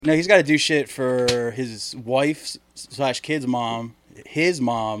No, he's got to do shit for his wife / kid's mom, his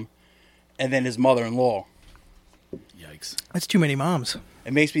mom, and then his mother-in-law. Yikes. That's too many moms.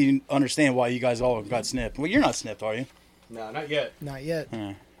 It makes me understand why you guys all got snipped. Well, you're not snipped, are you? No, not yet. Not yet.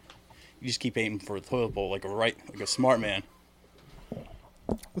 You just keep aiming for a toilet bowl like a smart man.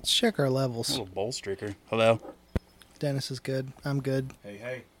 Let's check our A levels. little bowl streaker. Hello? Dennis is good. I'm good.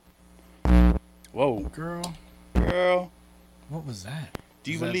 Hey. Whoa. Girl. What was that? Do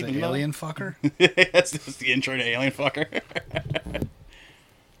you Is that believe the in love? alien fucker? That's the intro to Alien Fucker.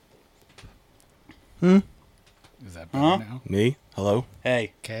 Is that better now? Me? Hello?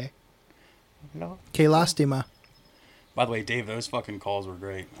 Hey. Okay. Que lastima. By the way, Dave, those fucking calls were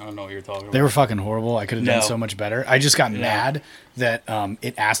great. I don't know what you're talking about. They were fucking horrible. I could have done No. so much better. I just got mad that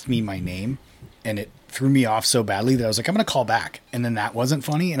it asked me my name, and it threw me off so badly that I was like, I'm going to call back. And then that wasn't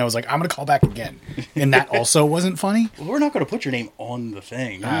funny. And I was like, I'm going to call back again. And that also wasn't funny. Well, we're not going to put your name on the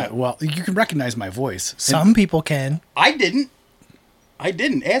thing. Well, you can recognize my voice. Some people can. I didn't.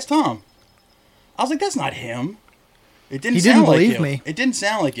 Ask Tom. I was like, that's not him. It didn't He sound didn't like believe you. me. It didn't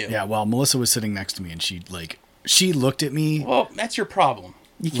sound like you. Yeah, well, Melissa was sitting next to me, and she looked at me. Well, that's your problem.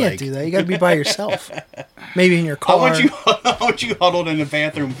 You can't Like- do that. You got to be by yourself. Maybe in your I car. want you huddled in the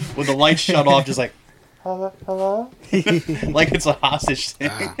bathroom with the lights shut off, just like, hello? Like it's a hostage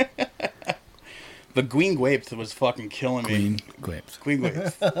thing. But Queen Gwapes was fucking killing me. Grapes. Queen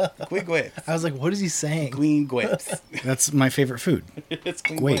Gwapes. Queen Gwapes. I was like, what is he saying? Queen Gwapes. That's my favorite food. It's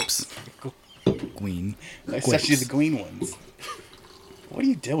Queen Grapes. Queen. Especially Gwapes. the green ones. What are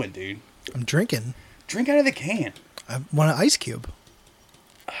you doing, dude? I'm drinking. Drink out of the can. I want an ice cube.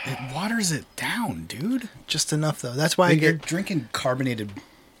 It waters it down, dude. Just enough, though. That's why I You're get... drinking carbonated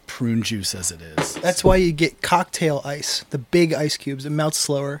prune juice as it is. That's why you get cocktail ice. The big ice cubes. It melts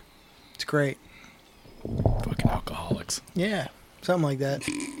slower. It's great. Fucking alcoholics. Yeah. Something like that.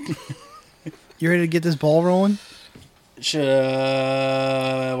 You ready to get this ball rolling?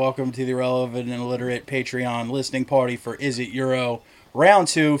 Welcome to the Relevant and Illiterate Patreon listening party for Is It Euro Round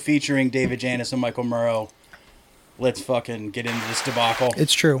 2 featuring David Janis and Michael Murrow. Let's fucking get into this debacle.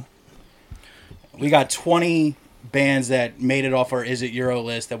 It's true. We got 20 bands that made it off our Is It Euro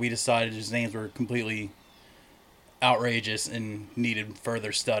list that we decided his names were completely outrageous and needed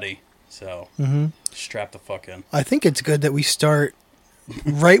further study. So, strap the fuck in. I think it's good that we start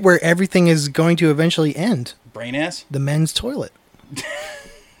right where everything is going to eventually end. Brain ass? The men's toilet.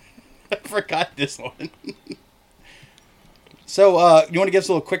 I forgot this one. So, you want to give us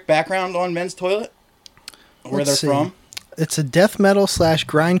a little quick background on Men's Toilet? Where Let's they're see. from? It's a death metal /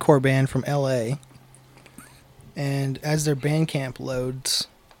 grindcore band from LA. And as their Bandcamp loads,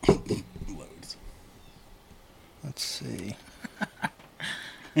 Loads. let's see.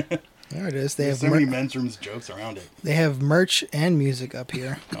 There it is. They There's have so many Men's Rooms jokes around it. they have merch and music up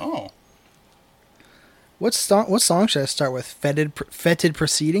here. Oh. What song should I start with? Fetid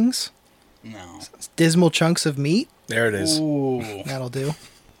Proceedings? No. Dismal Chunks of Meat? There it is. Ooh. That'll do.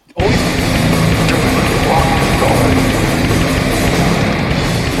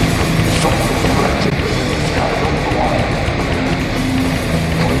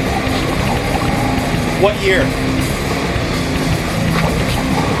 What year?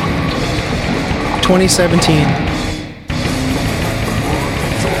 2017.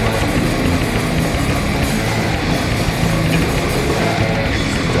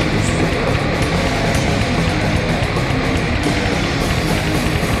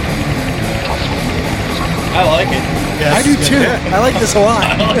 I like it. I do too. I like this a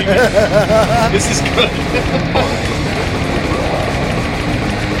lot. This is good.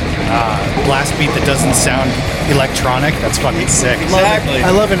 Blast beat that doesn't sound electronic. That's fucking sick. Exactly.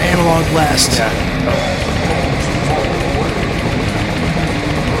 I love an analog blast.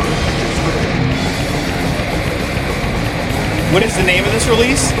 What is the name of this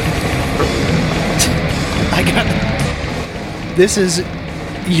release? I got. This is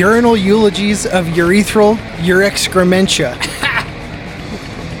Urinal Eulogies of Urethral Urexcrementia.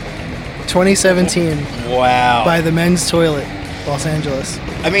 2017 Wow. by the Men's Toilet, Los Angeles.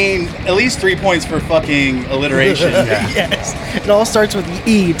 I mean, at least 3 points for fucking alliteration. Yes. It all starts with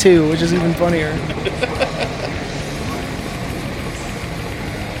E too, which is even funnier.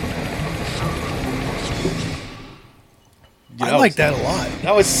 I like that a lot.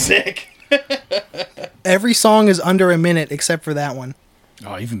 That was sick. Every song is under a minute except for that one.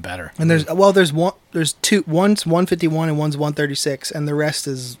 Oh, even better. And there's two. One's 151 and one's 136, and the rest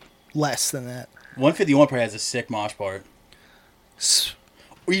is less than that. 151 probably has a sick mosh part.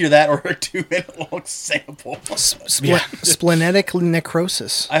 Either that or a 2-minute long sample. Splenetic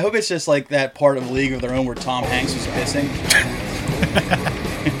necrosis. I hope it's just like that part of League of Their Own where Tom Hanks was pissing.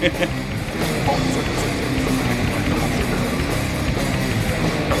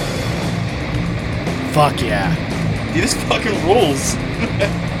 Fuck yeah. Dude, this fucking rules.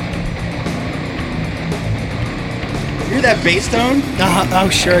 You hear that bass tone? Oh,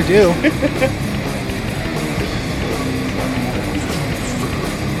 sure I do.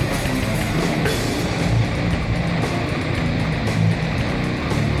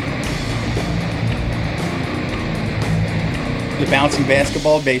 The bouncing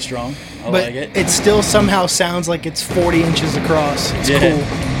basketball bass drum. I But like it. it still somehow sounds like it's 40 inches across. It's Yeah. cool.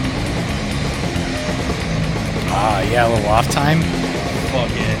 Ah, yeah, a little off time. Fuck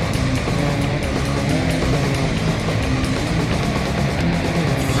yeah.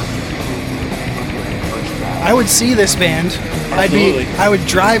 I would see this band. Absolutely. I would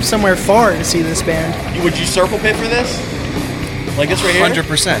drive somewhere far to see this band. Would you circle pit for this? Like this right here?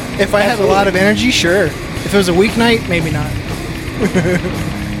 100%. If I had a lot of energy, sure. If it was a weeknight, maybe not.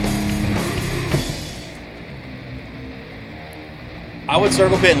 I would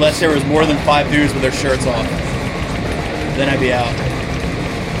circle pit unless there was more than 5 dudes with their shirts off. Then I'd be out.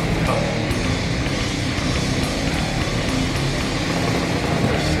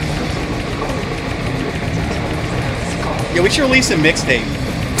 Yeah, we should release a mixtape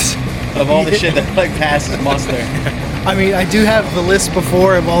of all the shit that like passes muster. I mean, I do have the list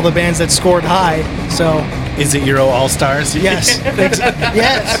before of all the bands that scored high, so Is it Euro All Stars? yes.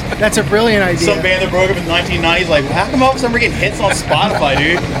 Yes, that's a brilliant idea. Some band that broke up in the 1990s, like, how come all of a sudden we're getting hits on Spotify,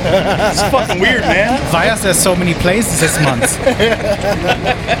 dude? It's fucking weird, man. Why is there so many plays this month?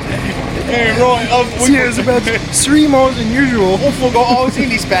 Hey, Roy, It's about 3 more than usual. we'll go all in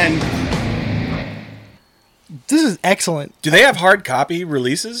this band. This is excellent. Do they have hard copy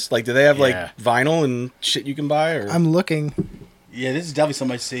releases? Like, do they have Yeah. like vinyl and shit you can buy? Or I'm looking. Yeah, this is definitely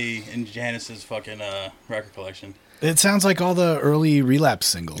something I see in Janice's fucking record collection. It sounds like all the early Relapse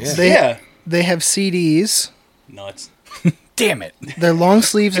singles. Yeah. They have CDs. Nuts. Damn it. Their long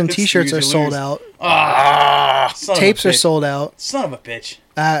sleeves and T-shirts Snooze, are you sold lose. out. Son Tapes of a are bitch. sold out. Son of a bitch.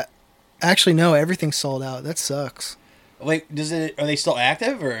 Actually, no, everything's sold out. That sucks. Wait, are they still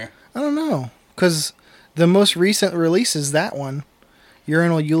active or? I don't know, because the most recent release is that one.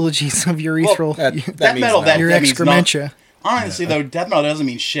 Urinal Eulogies of Urethral. that Death means metal, no. that Your means excrementa. Honestly, though, death metal doesn't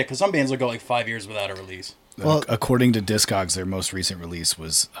mean shit because some bands will go like 5 years without a release. Well- According to Discogs, their most recent release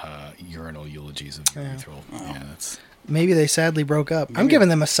was Urinal Eulogies of Urethral. Yeah, that's... Maybe they sadly broke up. I'm giving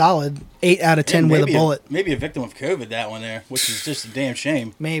them a solid 8 out of 10 with a Maybe bullet. Maybe a victim of COVID, that one there, which is just a damn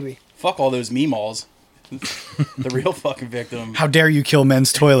shame. Maybe. Fuck all those memalls. The real fucking victim. How dare you kill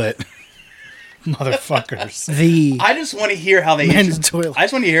men's toilet? Motherfuckers. The I just want to hear how they Men's toilet. I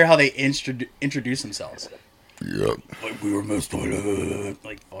just want to hear how they introduce themselves. Yep. Like, we were men's toilet.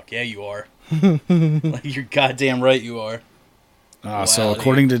 Like, fuck yeah, you are. Like, you're goddamn right you are. So Wow,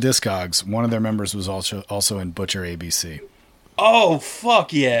 according to Discogs, one of their members was also in Butcher ABC. Oh,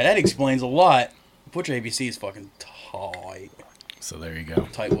 fuck yeah. That explains a lot. Butcher ABC is fucking tight. So there you go.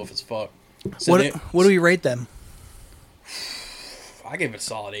 Tight wolf as fuck. So what do we rate them? I give it a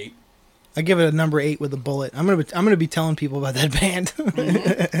solid 8. I give it a number 8 with a bullet. I'm gonna be telling people about that band.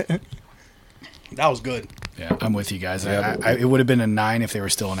 That was good. Yeah, I'm with you guys. Yeah, It would have been a 9 if they were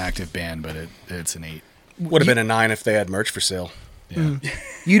still an active band, but it's an 8. Would have been a 9 if they had merch for sale. Yeah.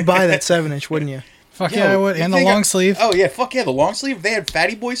 You'd buy that 7-inch, wouldn't you? Fuck yeah, I would. And the long sleeve. Oh yeah, fuck yeah, the long sleeve. If they had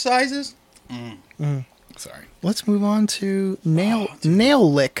fatty boy sizes. Sorry. Let's move on to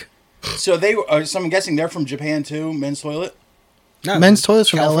Nail Lick. So they were. So I'm guessing they're from Japan too. Men's Toilet. No, Men's Toilets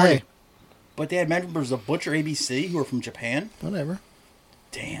from California. But they had members of Butcher ABC who were from Japan. LA. Whatever.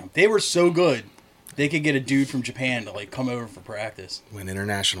 Damn, they were so good. They could get a dude from Japan to like come over for practice. Went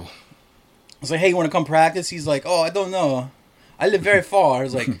international. I was like, hey, you want to come practice? He's like, oh, I don't know. I live very far. I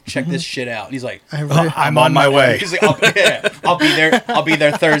was like, check this shit out. And he's like, I'm on my way. he's like, I'll be there. I'll be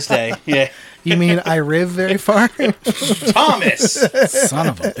there Thursday. Yeah, You mean I riv very far? Thomas. Son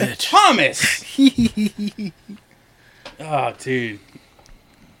of a bitch. Thomas. Oh, dude.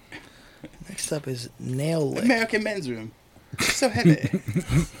 Next up is Nail Lick. American Men's Room. So heavy.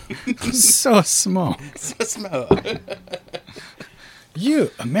 So small. So small.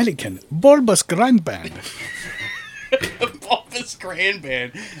 You, American bulbous grind band. Bulbous Grand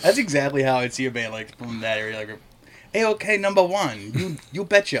Band. That's exactly how I'd see a band like from that area. Like, A-OK number 1. You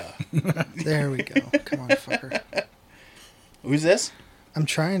betcha. There we go. Come on, fucker. Who's this? I'm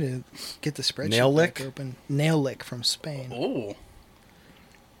trying to get the spreadsheet Nail back Lick? open. Nail Lick from Spain. Oh.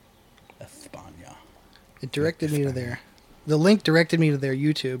 España. It directed me to their... The link directed me to their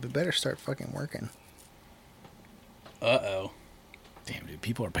YouTube. It better start fucking working. Uh-oh. Damn, dude,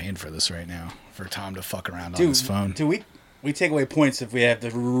 people are paying for this right now. For Tom to fuck around on Dude, his phone. do we We take away points if we have to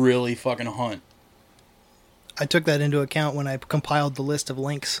really fucking hunt. I took that into account when I compiled the list of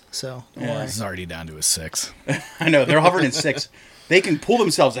links. So don't Yeah. worry. This is already down to a 6. I know, they're hovering in 6. They can pull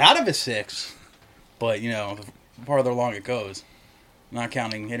themselves out of a 6, but, the farther along it goes. Not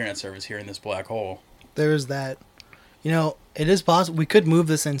counting internet service here in this black hole. There's that. It is possible we could move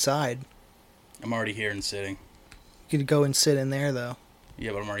this inside. I'm already here and sitting. You could go and sit in there though.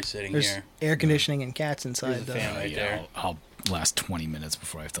 Yeah, but I'm already sitting There's here. air conditioning and cats Here's inside the though. fan right there. I'll last 20 minutes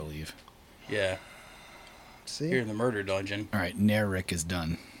before I have to leave. Yeah, See? here in the murder dungeon. All right, Narik is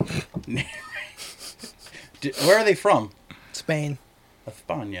done. Where are they from? Spain.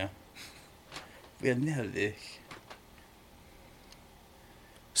 España.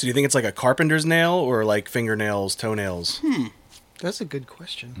 So do you think it's like a carpenter's nail or like fingernails, toenails? That's a good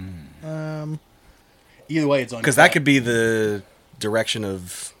question. Either way, it's on. Because that could be the direction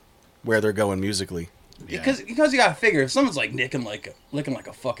of where they're going musically. Because you gotta figure, if someone's like licking like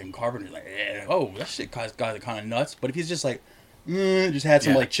a fucking carpenter, like, oh, that shit got kind of nuts. But if he's just like, just had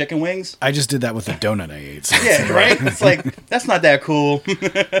some Yeah. like chicken wings, I just did that with the donut I ate. So yeah, right. It's like that's not that cool.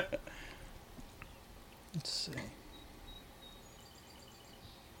 Let's see.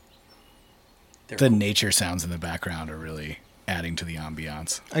 They're the cool. nature sounds in the background are really adding to the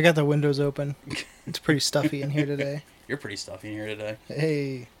ambiance. I got the windows open. It's pretty stuffy in here today. You're pretty stuffy in here today.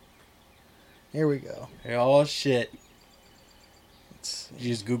 Hey. Here we go. Oh shit! Let's see. Did you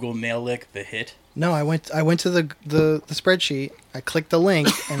just Google nail lick the hit? No, I went to the spreadsheet. I clicked the link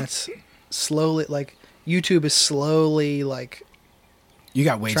and it's slowly like YouTube is slowly like You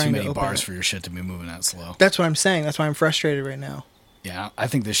got way too Trying to many open bars it. for your shit to be moving that slow. that's what I'm saying. That's why I'm frustrated right now. Yeah, I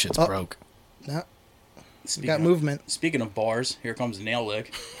think this shit's Oh. broke. No, Speaking got of, movement. Speaking of bars, here comes nail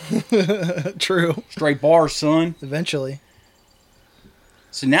lick. True. Straight bars, son. Eventually.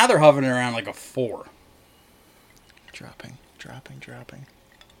 So now they're hovering around like a 4. Dropping.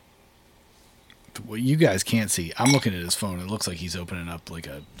 What you guys can't see, I'm looking at his phone. It looks like he's opening up like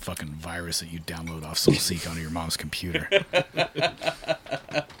a fucking virus that you download off SoulSeek onto your mom's computer.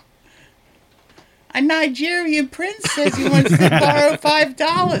 A Nigerian prince says he wants to borrow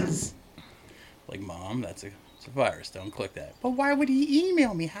 $5. Like, Mom, it's a virus. Don't click that. But why would he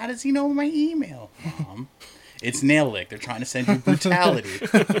email me? How does he know my email? Mom, it's nail lick. They're trying to send you brutality.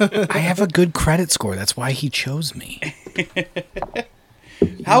 I have a good credit score. That's why he chose me.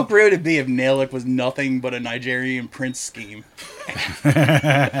 How great would it be if nail lick was nothing but a Nigerian prince scheme?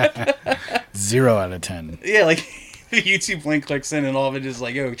 0 out of 10. Yeah, like the YouTube link clicks in and all of it is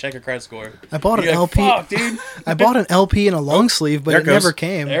like, yo, check your credit score. I bought an You're like, LP. Fuck, dude. I bought an LP and a long sleeve, but there it it goes. never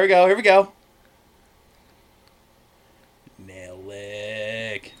came. There we go. Here we go. Nail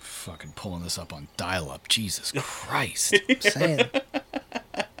lick. Fucking pulling this up on dial-up. Jesus Christ. I'm saying.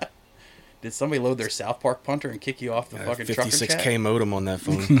 Did somebody load their South Park punter and kick you off the fucking trucker chat? 56K modem on that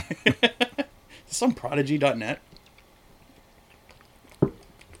phone. Some prodigy.net.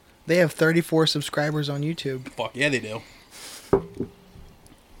 They have 34 subscribers on YouTube. Fuck yeah, they do.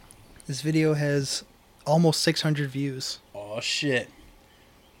 This video has almost 600 views. Oh shit.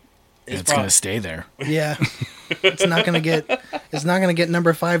 It's going to stay there. Yeah. It's not gonna get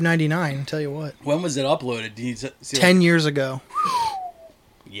number 599, I'll tell you what. When was it uploaded? Do you see 10 years ago.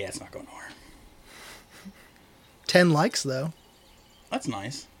 Yeah, it's not going nowhere. 10 likes though. That's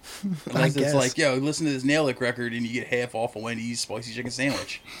nice. Unless it's guess. like, yo, listen to this Nail Lick record and you get half off a Wendy's spicy chicken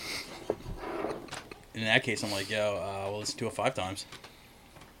sandwich. In that case, I'm like, yo, we'll listen to it 5 times.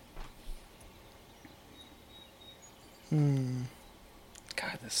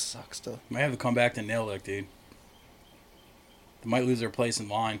 God, this sucks though. Might have to come back to Nail Lick, dude. They might lose their place in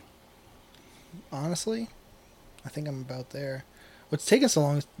line. Honestly, I think I'm about there. What's taking so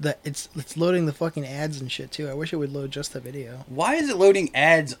long is that it's loading the fucking ads and shit too. I wish it would load just the video. Why is it loading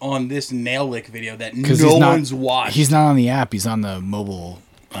ads on this Nail Lick video that no He's not- one's watched? He's not on the app. He's on the mobile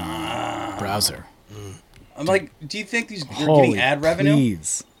browser. I'm like, do you think they're Holy getting ad revenue?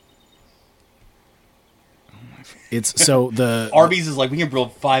 please. It's so the Arby's is like, we can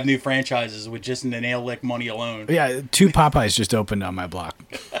build 5 new franchises with just the Nail Lick money alone. yeah, 2 Popeyes just opened on my block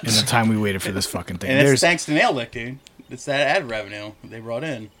in the time we waited for this fucking thing. And it's There's thanks to Nail Lick, dude. It's that ad revenue they brought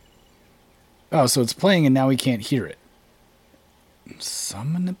in. oh, so it's playing and now we can't hear it.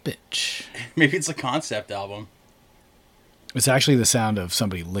 Summon a bitch. Maybe it's a concept album. It's actually the sound of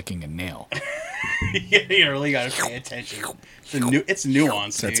somebody licking a nail. You really gotta pay attention. It's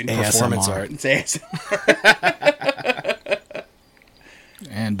nuanced, That's dude. Performance ASMR. art. It's ASMR.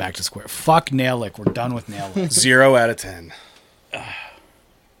 And back to square. Fuck nail lick. We're done with nail lick. 0 out of 10.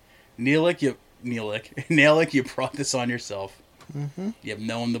 Nail Lick, you brought this on yourself. Mm-hmm. You have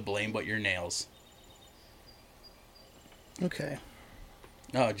no one to blame but your nails. Okay.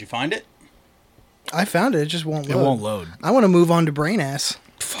 Oh, did you find it? I found it. It just won't It load. won't load. I want to move on to brain ass.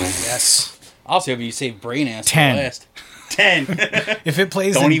 Yes. Also, if you save brain ass 10. for last. 10. If it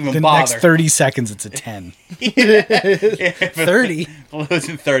plays Don't in even the bother. next 30 seconds, it's a 10. 30. Less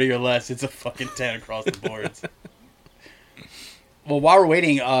than 30 or less, it's a fucking 10 across the boards. Well, while we're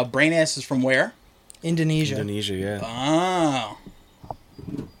waiting, brain ass is from where? Indonesia. Indonesia, yeah. Oh.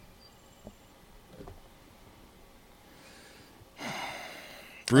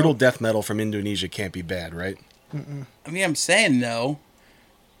 Brutal death metal from Indonesia can't be bad, right? I mean, I'm saying no.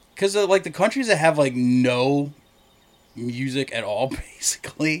 Because, like, the countries that have, like, no music at all,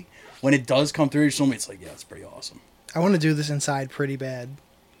 basically, when it does come through, it's like, yeah, it's pretty awesome. I want to do this inside pretty bad.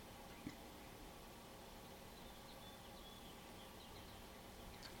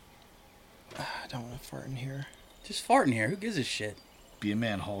 I don't want to fart in here. Just fart in here. Who gives a shit? Be a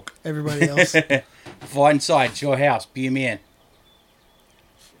man, Hulk. Everybody else. Fart inside. It's your house. Be a man.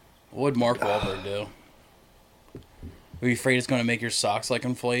 What would Mark Wahlberg do? Are you afraid it's going to make your socks, like,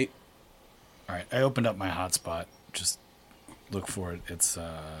 inflate? All right, I opened up my hotspot. Just look for it. It's here,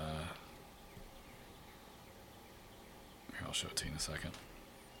 I'll show it to you in a second.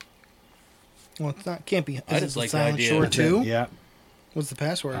 Well, it's not. Can't be. Is I it just the like the Silent idea. Shore That's too? Yeah, What's the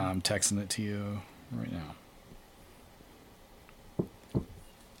password? I'm texting it to you right now.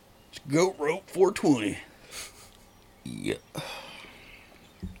 Goat rope 420. Yeah.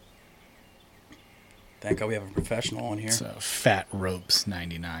 Thank God we have a professional on here. So Fat Ropes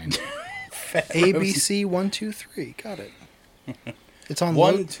 99. ABC 123. Got it. It's on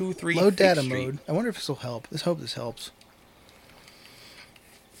 1, load, 2, 3. load Fifth data Street. mode. I wonder if this will help. Let's hope this helps.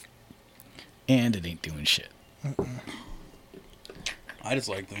 And it ain't doing shit. I just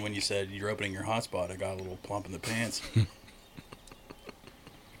like when you said you're opening your hotspot. I got a little plump in the pants.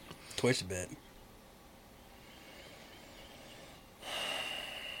 Twitched a bit.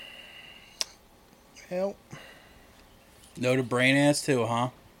 Well, No to brain ass too,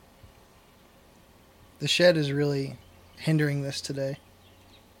 huh? the shed is really hindering this today.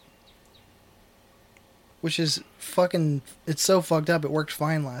 Which is fucking... It's so fucked up. It worked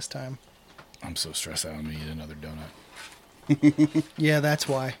fine last time. I'm so stressed out. I'm gonna eat another donut. Yeah, that's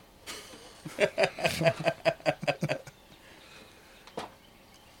why.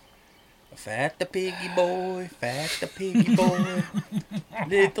 Fat the piggy boy, fat the piggy boy.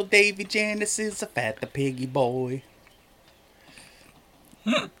 Little Davy Janice is a fat the piggy boy.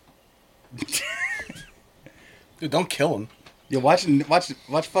 Dude, don't kill him. Yeah, watch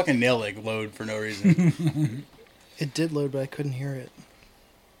fucking Nail Egg load for no reason. It did load, but I couldn't hear it.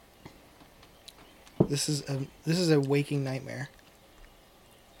 This is a waking nightmare.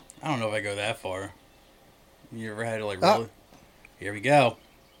 I don't know if I go that far. You ever had to like Ah. roll it? Here we go.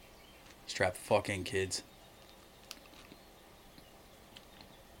 Strap the fuck in, kids.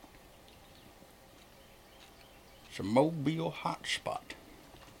 It's a Mobile hotspot.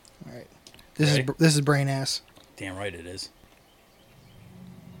 All right. This Ready? is brain ass. Damn right it is.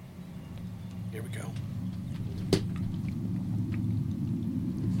 Here we go.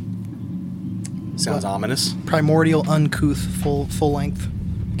 Sounds ominous. Primordial uncouth full length.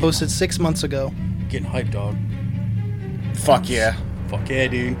 Posted 6 months ago. Getting hyped, dog. Fuck yeah. Fuck yeah,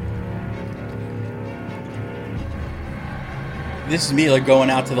 dude. This is me like going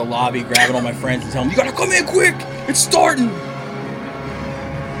out to the lobby, grabbing all my friends and telling them, you gotta come in quick! It's starting!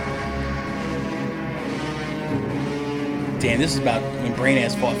 Damn, this is about when Brain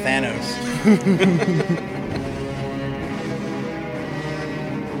Ass fought Thanos.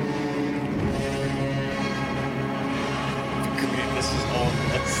 Great, this is all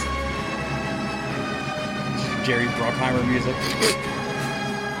this. Jerry Bruckheimer music.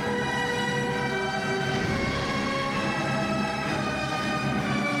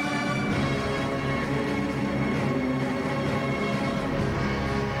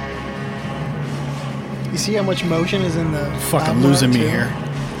 You see how much motion is in the Fucking album losing art, me too? here.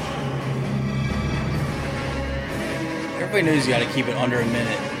 Everybody knows you gotta keep it under a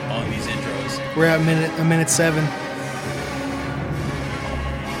minute on these intros. We're at a minute 7.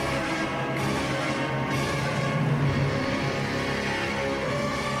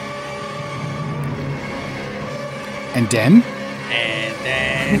 And Den? And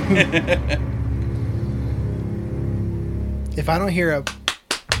then... If I don't hear a...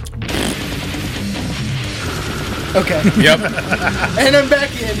 Okay. Yep. And I'm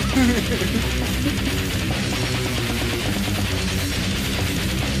back in.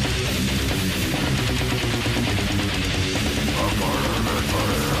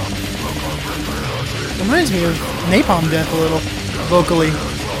 Reminds me of Napalm Death a little, vocally.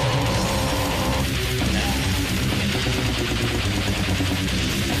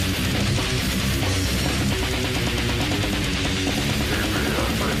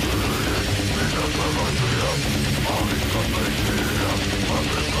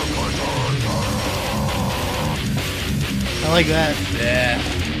 like that.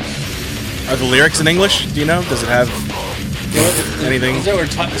 Yeah. Are the lyrics in English? Do you know? Does it have anything? Is there a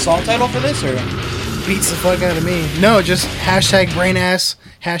song title for this or? Beats the fuck out of me. No, just hashtag brainass,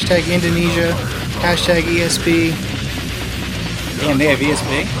 hashtag Indonesia, hashtag ESP. Damn, they have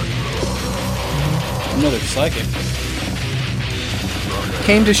ESP. I know they're psychic.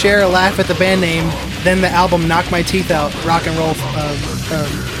 Came to share a laugh at the band name, then the album Knock My Teeth Out, Rock and Roll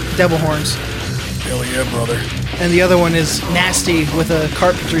Devil Horns. Hell yeah, brother. And the other one is Nasty with a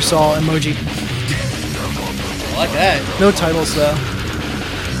carpentry saw emoji. I like that. No titles though.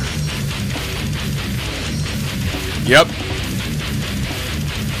 Yep.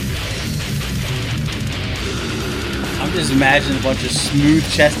 I'm just imagining a bunch of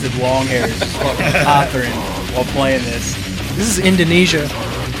smooth-chested long hairs just fucking hoppering while playing this. This is Indonesia.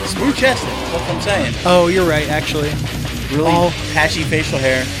 Smooth-chested, that's what I'm saying. Oh, you're right, actually. Really All- patchy facial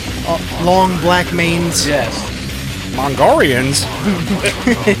hair. Long black manes. Yes. Mongolians.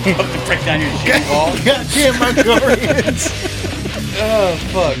 Break down your shit ball. Goddamn Mongolians. Oh,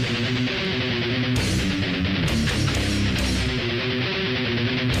 fuck.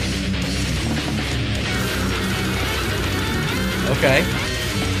 Okay.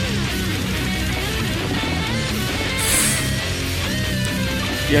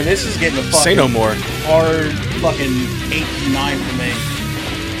 Yeah, this is getting a fucking Say no more. hard fucking 8-9 for me.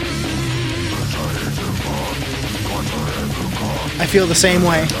 I feel the same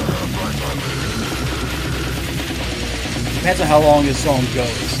way. Depends on how long this song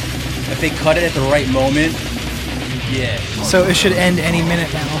goes. If they cut it at the right moment, yeah. So it should end any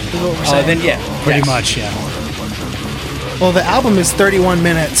minute now, is what we're saying. Then yeah. Pretty yes. much, yeah. Well, the album is 31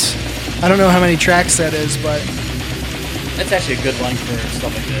 minutes. I don't know how many tracks that is, but That's actually a good length for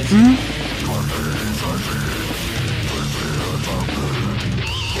stuff like this.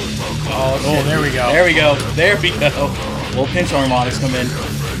 Oh, shit. there we go. There we go. There we go. Little pinch harmonics come in.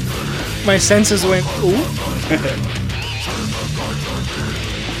 my senses went, ooh.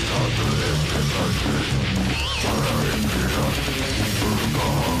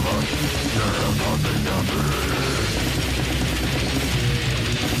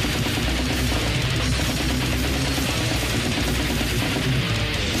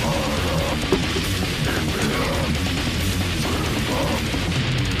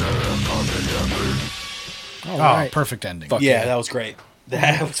 Oh, right. perfect ending. Fuck Yeah, that was great.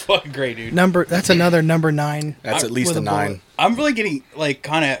 That was fucking great, dude. That's another number 9. That's at least with a a bullet. 9. I'm really getting like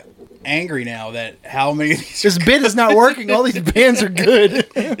kind of angry now that how many of these This bit is not working. All these bands are good.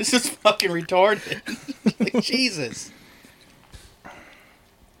 this is fucking retarded. Like, Jesus.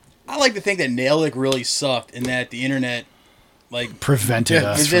 I like to think that Nailic really sucked and that the internet like Prevented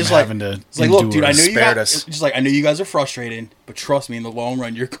us it's from just like, having to it's like, look, endure dude, I know you spared guys, us. just like I know you guys are frustrated, but trust me, in the long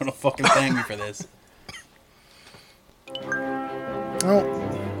run, you're gonna fucking thank me for this.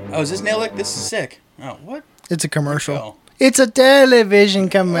 Oh, Oh, is this Nailic? This is sick. Oh, what? it's a commercial. Oh. It's a television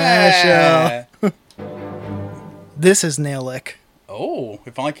commercial. Ah. This is Nail Lick. Oh,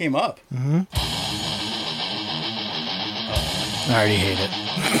 it finally came up. I already hate it.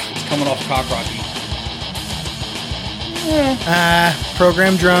 It's coming off Cock Rocky.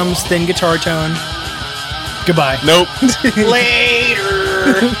 Program drums, thin guitar tone. Goodbye. Nope.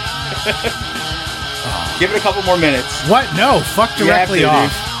 Later. Give it a couple more minutes. What? No, fuck You have directly to,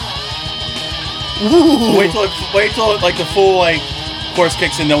 off. Ooh. Wait till like the full like chorus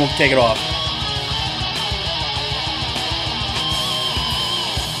kicks in, then we'll take it off.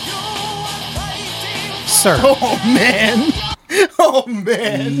 Sir. Oh man. Oh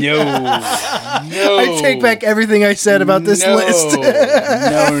man. No, no. I take back everything I said about this list.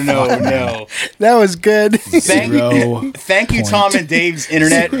 No. That was good. Thank you, Point. Tom and Dave's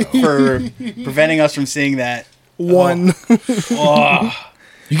internet for preventing us from seeing that. One. Oh,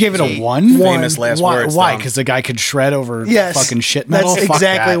 You gave it a 1? Famous last Why? words. Why? Tom. Because the guy could shred over Yes. fucking shit metal? That's Fuck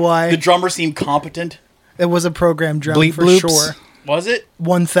exactly that. why. the drummer seemed competent. It was a program drum Bleep for bloops. sure. Was it?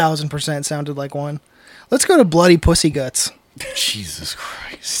 1000% sounded like one. Let's go to Bloody Pussy Guts. Jesus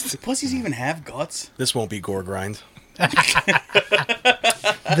Christ. Do pussies even have guts? This won't be gore grind.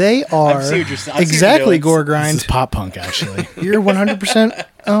 They are see what you're saying. I see what exactly you're doing. gore This grind. is pop punk, actually. You're 100%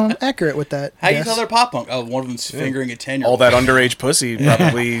 accurate with that. How do you guess. tell they're pop punk? Oh, one of them's fingering a 10-year-old. All that underage pussy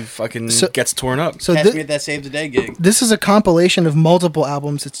probably fucking So- gets torn up. So Catch thi- me at that Save the Day gig. this is a compilation of multiple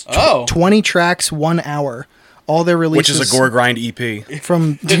albums. It's 20 tracks, 1 hour. All their Which releases is a gore grind E EP.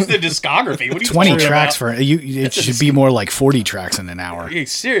 from It's the discography. What are you 20 talking tracks about? for you. It should be more like 40 tracks in an hour. Yeah,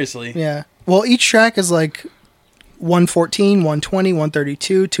 seriously. yeah. Well, each track is like 114, 120,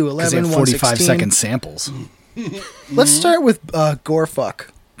 132, Because they 211, have 45 116. second samples. Let's start with Gorefuck.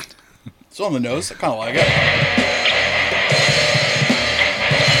 It's on the nose. I kind of like it.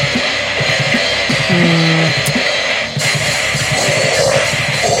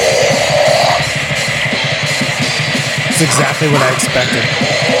 That's exactly what I expected.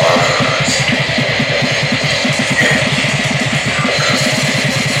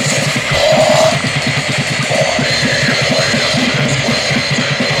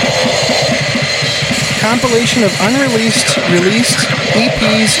 Compilation of unreleased, released,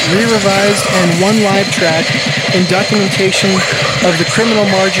 EPs, re-revised, and one live track in documentation of the criminal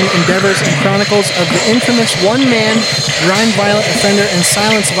margin endeavors and chronicles of the infamous one-man rhyme violent offender and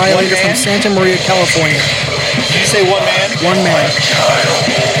silence violator from Santa Maria, California. Did you say one man? One man.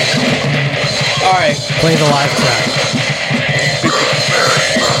 All right. Play the live track.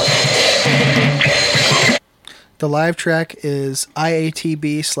 The live track is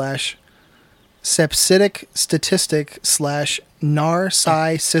IATB/sepsitic statistic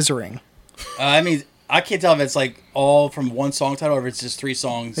 /nar-psi scissoring. I mean, I can't tell if it's like all from one song title or if it's just 3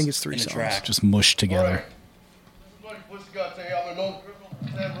 songs. I think it's 3 in a songs. track. Just mushed together. I'm in North Crystal,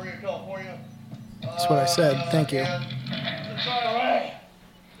 Santa Maria, California. That's what I said. Thank you. It's all right.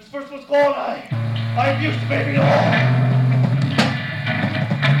 This first one's called I Abused the Baby Doll.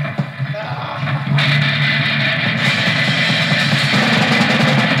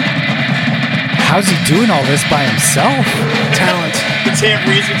 How's he doing all this by himself? Talent. The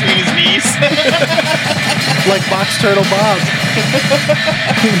tambourines between his knees. Like Box Turtle Bob.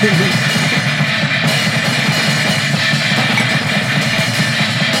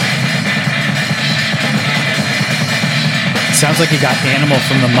 Sounds like he got Animal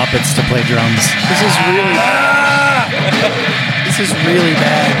from the Muppets to play drums. This is really This is really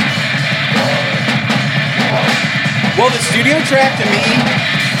bad. Well, the studio track to me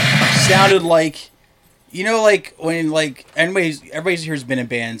sounded like, you know, like when like everybody here's been in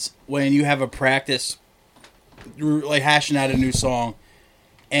bands, when you have a practice, you're like hashing out a new song,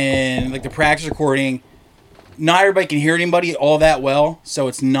 and like the practice recording, not everybody can hear anybody all that well, so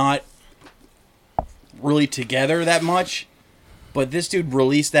it's not really together that much. But this dude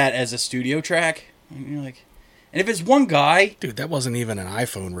released that as a studio track, and you're like, and if it's one guy, Dude, that wasn't even an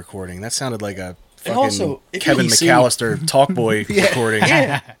iPhone recording. That sounded like a And fucking also, if Kevin you see- McAllister Talkboy recording.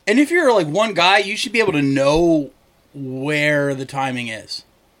 yeah. And if you're like one guy, you should be able to know where the timing is.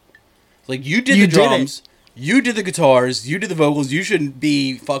 Like you did You the did it. drums, you did the guitars, you did the vocals. You should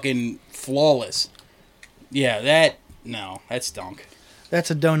be fucking flawless. Yeah, that stunk. That's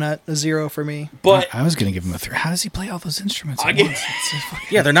a donut, a 0 for me. But I was gonna give him a 3. How does he play all those instruments? I at get- once? It's just fucking-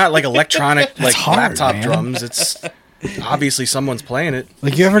 Yeah, they're not like electronic, like hard, laptop man. drums. It's obviously someone's playing it.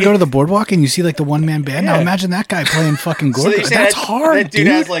 Like you ever go to the boardwalk and you see like the one man band? Now Yeah. imagine that guy playing fucking so Gorgon. they say That's that, hard, that dude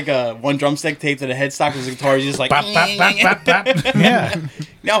dude. has like a one drumstick taped to the headstock with his guitar. He's just like, Bop, bop, bop, bop, bop. Yeah. you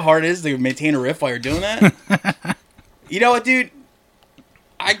know how hard it is to maintain a riff while you're doing that? You know what, dude?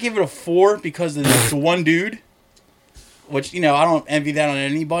 I give it a 4 because it's the one dude. Which, you know, I don't envy that on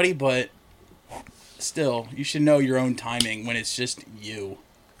anybody, but still, you should know your own timing when it's just you.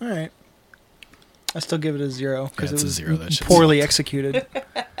 All right. I still give it a 0 because Yeah, it's it a was 0. That shit's- poorly executed.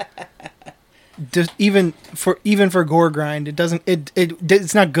 Just even for gore grind, it doesn't.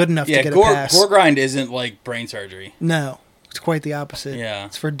 It's not good enough to Yeah, get a gore pass. grind isn't like brain surgery. No, it's quite the opposite. Yeah.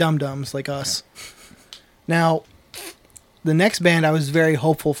 It's for dum-dums like us. Now, the next band I was very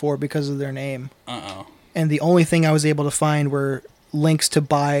hopeful for because of their name. Uh-oh. And the only thing I was able to find were links to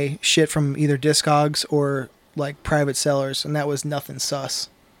buy shit from either Discogs or like private sellers, and that was Nothing Sus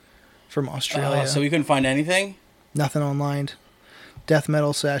from Australia. So we couldn't find anything? Nothing online. Death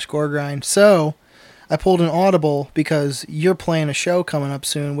metal / gore grind. So I pulled an Audible because you're playing a show coming up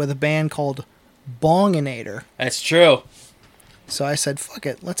soon with a band called Bonginator. That's true. So I said, fuck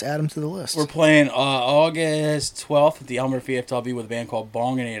it, let's add them to the list. We're playing August 12th at the Elmer VFW with a band called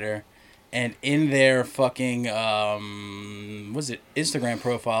Bonginator. And in their fucking, Instagram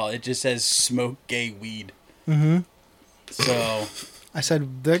profile, it just says smoke gay weed. Mm-hmm. So I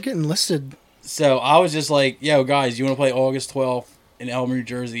said, they're getting listed. So I was just like, yo, guys, you want to play August 12th in Elmer, New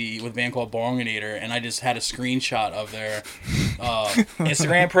Jersey with a band called Bonginator? And I just had a screenshot of their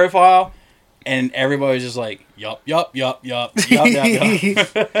Instagram profile. And everybody was just like, yup.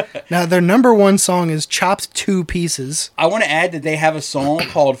 Now, their number one song is Chopped 2 Pieces. I want to add that they have a song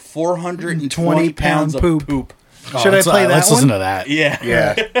called 420 pounds of Poop. poop. Should I play that Let's one? listen to that. Yeah.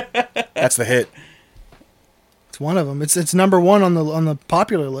 Yeah, that's the hit. It's one of them. It's number one on the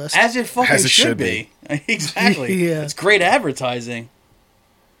popular list. As it fucking As it should should be. Exactly. Yeah. It's great advertising.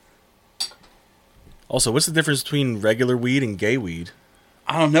 Also, what's the difference between regular weed and gay weed?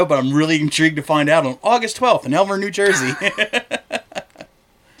 I don't know, but I'm really intrigued to find out on August 12th in Elmer, New Jersey.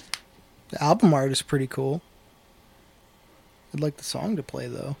 The album art is pretty cool. I'd like the song to play,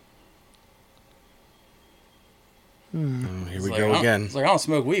 though. Oh, here It's we like, go again. It's like, I don't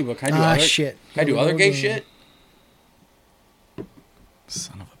smoke weed, but can I do other Shit. Can I do Here we other go gay again. shit?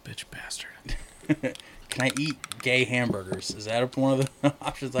 Can I eat gay hamburgers? Is that one of the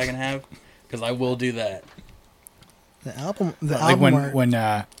options I can have? Because I will do that. The album art. when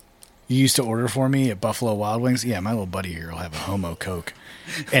you used to order for me at Buffalo Wild Wings, yeah, my little buddy here will have a Homo Coke.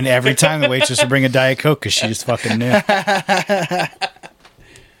 And every time the waitress would bring a Diet Coke because she just fucking knew.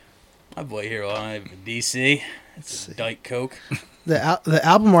 My boy here will have a DC. It's a Diet Coke. The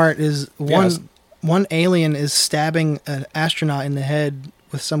album art is Yes. one alien is stabbing an astronaut in the head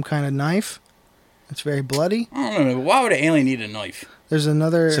with some kind of knife. It's very bloody. I don't know. Why would an alien need a knife? There's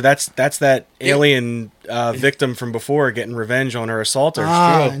another. So that's that alien victim from before getting revenge on her assaulter.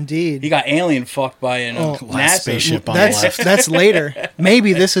 true. Indeed. He got alien fucked by an Last NASA spaceship on the left. That's later.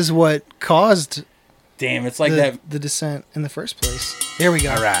 Maybe this is what caused Damn, it's like that. the descent in the first place. Here we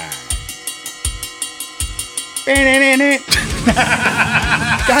go. All right.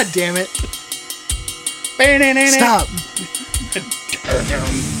 God damn it! Stop.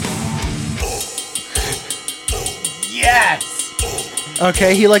 Yes.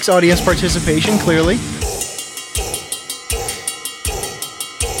 Okay, he likes audience participation. Clearly.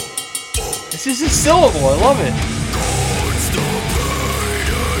 This is a syllable. I love it.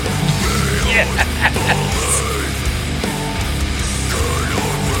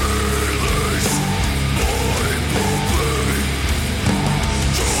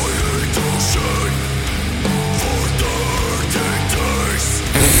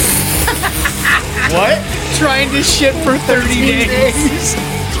 What? Trying to shit for 30 days.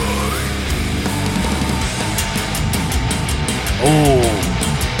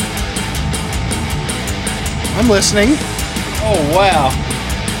 I'm listening. Oh wow.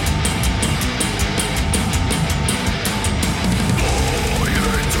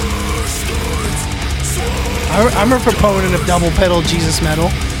 I'm a proponent of double pedal Jesus metal.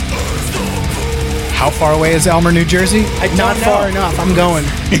 How far away is Elmer, New Jersey? Not far enough. I'm going.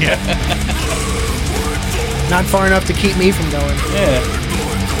 Not far enough to keep me from going. Yeah.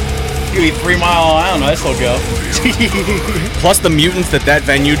 You be 3 Mile Island, I still go. Plus the mutants that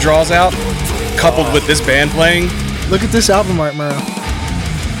venue draws out, coupled with this band playing, Look at this album art, Murrow.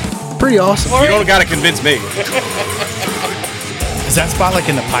 Pretty awesome. you don't gotta convince me. Is that spot like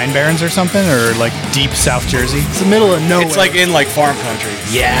in the Pine Barrens or something? Or like deep South Jersey? It's the middle of nowhere. It's like in like farm country.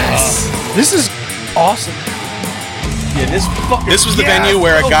 Yes. This is awesome. Yeah, this fucking. This was the venue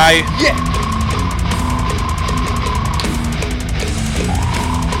where a guy. Yeah.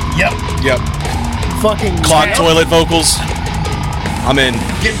 Yep. Fucking Clogged toilet vocals. I'm in.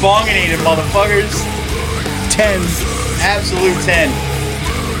 Get bonginated, motherfuckers. 10. Absolute 10.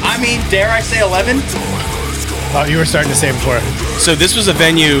 I mean, dare I say 11? Oh, you were starting to say before. So this was a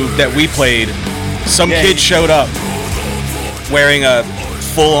venue that we played. Some Yeah. kid showed up wearing a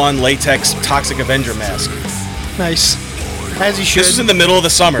full-on latex Toxic Avenger mask. Nice. As he should. This was in the middle of the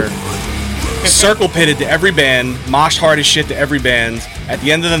summer. Circle pitted to every band, moshed hard as shit to every band. At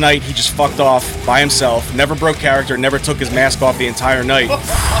the end of the night, he just fucked off by himself, never broke character, never took his mask off the entire night.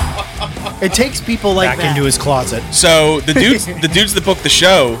 It takes people like Back that. into his closet. So the dudes that booked the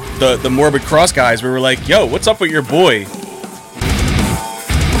show, the Morbid Cross guys, we were like, "Yo, what's up with your boy?"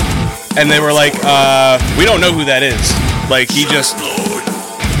 And they were like, "We don't know who that is. Like, he just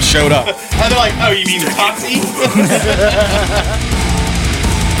showed up." And they're like, oh, you mean Toxie?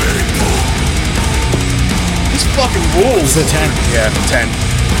 This fucking rules. It's a 10. Yeah, 10.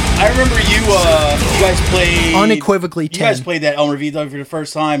 I remember you guys played. Unequivocally You 10. guys played that Elmer Vito for the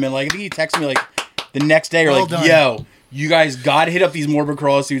first time, and like, I think you texted me like the next day, or Well like, done. yo, you guys gotta hit up these Morbid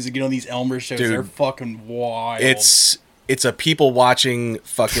Cross dudes and get on these Elmer shows. Dude. They're fucking wild. It's a people watching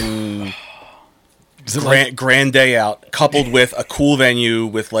fucking Is it like, grand day out, coupled with a cool venue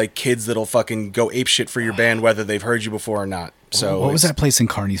with like kids that'll fucking go ape shit for your band whether they've heard you before or not. So what was it's- that place in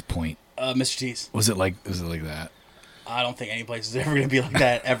Kearney's Point? Mr. T's. Was it like that? I don't think any place is ever gonna be like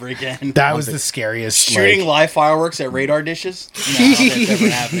that ever again. That was the scariest. Shooting like, live fireworks at radar dishes. No, I don't think that's ever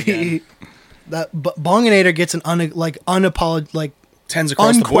happen again. That Bonginator gets an unapologetic, like 10s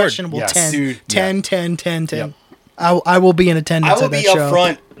across the board. unquestionable Yes. 10. Dude, 10, 10, 10, 10. Yep. I will be in attendance I will at that be up show.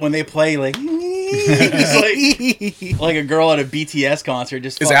 front when they play like like a girl at a BTS concert.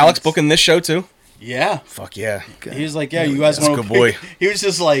 Just Is fucking- Alex booking this show too? Yeah, Fuck yeah. he was like, "Yeah, you guys That's a want to?" good boy. He was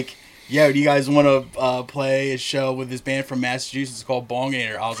just like, "Yo, do you guys want to play a show with this band from Massachusetts called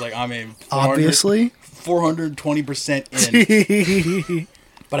Bonginator?" I was like, "I'm in." Obviously. 420% in.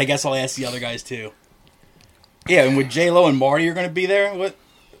 But I guess I'll ask the other guys too. Yeah, and with J Lo and Marty, you're going to be there. What?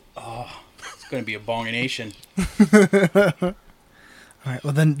 Oh, it's going to be a bongination. All right.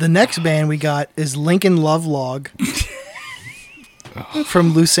 Well, then the next band we got is Lincoln Love Log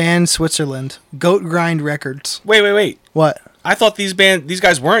from Lausanne, Switzerland. Goat Grind Records. Wait. What? I thought these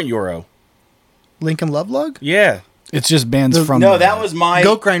guys weren't Euro. Lincoln Lovelog? Yeah. It's just bands from. No, that was my.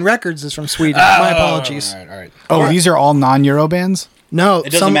 Goat Grind Records is from Sweden. My apologies. All right. Oh, these are all non-Euro bands. No, It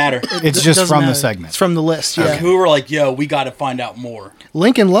doesn't matter. It's just doesn't from the matter. segment. It's from the list. Yeah. Who were like, yo, we got to find out more.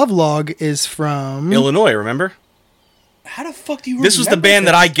 Lincoln Lovelog is from. Illinois, remember? How the fuck do you? This was the remember band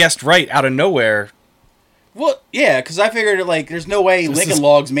that this? I guessed right out of nowhere. Well, yeah, because I figured like, there's no way Lincoln is-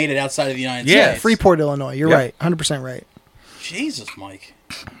 Logs made it outside of the United Yeah. States. Freeport, Illinois. You're Yep. right. 100% right. Jesus, Mike,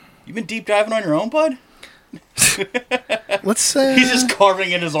 you been deep diving on your own, bud? Let's He's just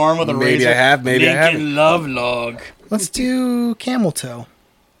carving in his arm with a Maybe razor. I have, maybe I Lincoln Love Log. let's do Camel Toe.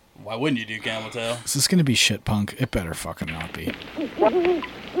 Why wouldn't you do Camel Toe? Is this gonna be shit punk? It better fucking not be.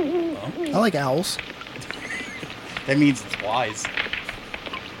 I like owls. That means it's wise.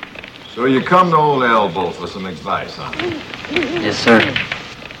 So you come to Old Elbow for some advice, huh? Yes, sir.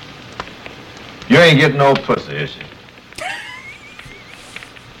 You ain't getting no pussy, is you?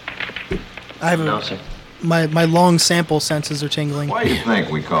 I have No, sir. my long sample senses are tingling. Why you think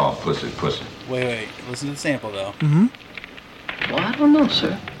we call pussy pussy? Wait. Listen to the sample though. Well, I don't know,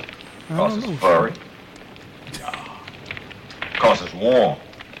 sir. Cause it's furry. Cause it's warm.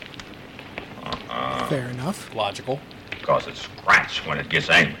 Fair enough. Logical. Cause it scratch when it gets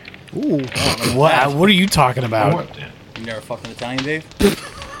angry. Ooh. What? What are you talking about? What then? You never fucked an Italian babe?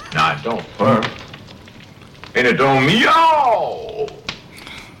 Nah, it don't purr. And it don't meow.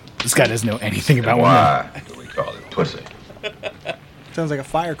 This guy doesn't know anything about women. Why do we call it pussy? Sounds like a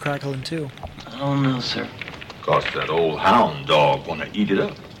fire crackling too. I don't know, sir. Cause that old hound dog wanna eat it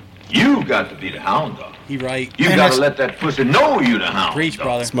up. You got to be the hound dog. He right. You And gotta that's- let that pussy know you the hound Preach, dog.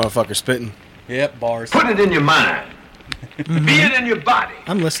 brother. This motherfucker spitting. Yep, bars. Put it in your mind. Be it in your body.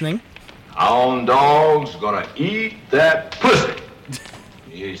 I'm listening. Hound dog's gonna eat that pussy.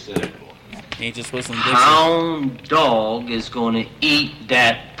 Yeah, he said it, boy. Ain't just whistling Dixie. Hound dog is going to eat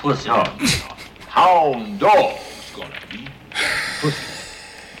that pussy. No, hound dog's gonna eat that pussy.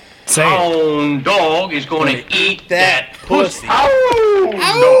 Say it. Hound dog is going to eat that pussy. Hound dog.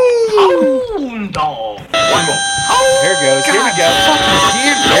 Hound dog. One more. Here it goes. Here we go.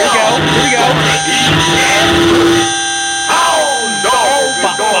 Here we go. Here we go. Hound dog is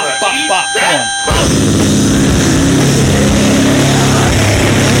Bop, gonna bop, bop, eat bop. that Come on.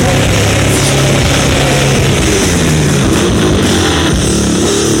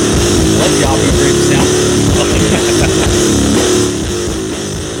 Let the album break sound.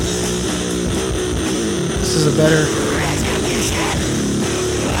 This is a better.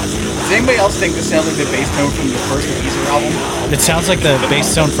 Does anybody else think this sounds like the bass tone from the first Weezer album? It sounds like the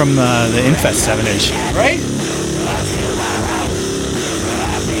bass tone from the Infest 7-inch. Right?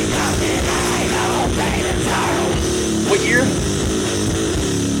 What year?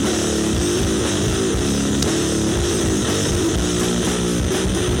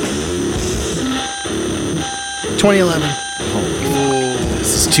 Yeah. 2011.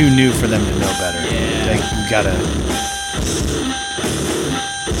 This is too new for them to know better. Yeah. We gotta.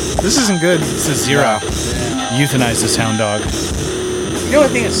 This isn't good. This is Zero. Euthanize this hound dog. You know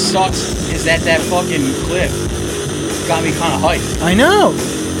what thing that sucks is that fucking clip got me kind of hyped. I know.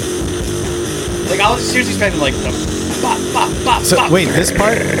 Like I was seriously expecting like the bop bop bop So bop. wait, this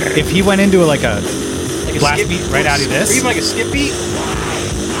part, if he went into like a like a blast skip beat right out of or this, even like a skip beat.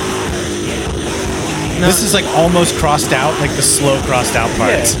 No. this is like almost crossed out, like the slow crossed out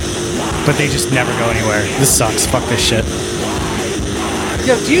parts. But they just never go anywhere. This sucks. Fuck this shit.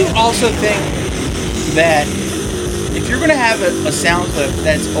 Yo, do you also think that if you're gonna have a sound clip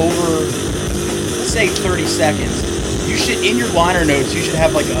that's over, let's say 30 seconds, you should, in your liner notes, you should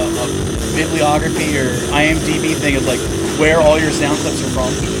have like a bibliography or IMDb thing of like where all your sound clips are from.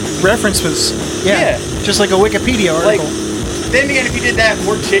 Reference was Yeah. just like a Wikipedia Like, article. then again, if you did that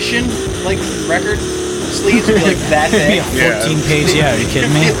Mortician like record sleeves would be like that Be a thing. 14-page. Yeah, are you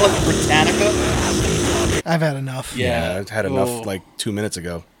kidding me? Like Britannica. I've had enough. Yeah. I had enough Oh. like 2 minutes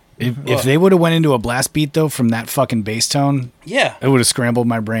ago. If they would have went into a blast beat though from that fucking bass tone, Yeah. it would have scrambled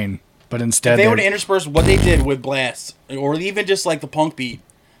my brain. But instead, If they they're- were to intersperse what they did with blasts, or even just like the punk beat,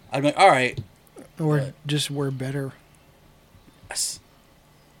 I'd be like, all right. Or just we're better.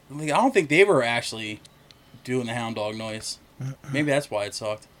 Like, I don't think they were actually doing the hound dog noise. Maybe that's why it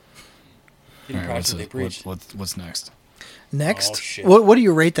sucked. Didn't All right, practice what they preached. what's next? Next, Oh, shit. what do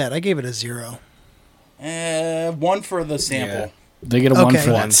you rate that? I gave it a 0. One for the sample. Yeah. They get a one Okay.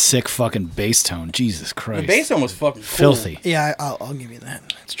 for that sick fucking bass tone. Jesus Christ. The bass tone was fucking cool. filthy. Yeah, I'll give you that.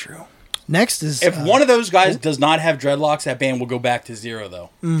 That's true. Next is If one of those guys does not have dreadlocks, that band will go back to 0, though.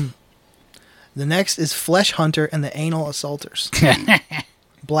 the next is Flesh Hunter and the Anal Assaulters.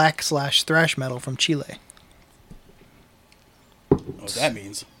 Black/thrash metal from Chile. What that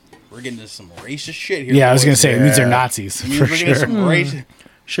means. we're getting into some racist shit here. Yeah, I was gonna boys. say it means they're Nazis It means for we're getting sure. some racist.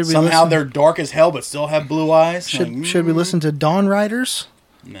 Should we Somehow listen? they're dark as hell, but still have blue eyes. Should we listen to Dawn Riders?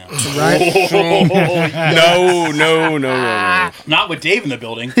 No, Right? not with Dave in the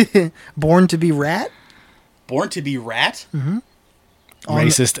building. Born to be Rat? Born to be Rat.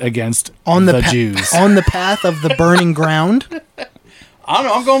 Racist against On the the Jews. On the path of the burning ground? I don't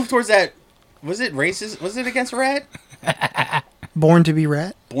know. I'm going towards that. Was it racist? Was it against Rat? Born to be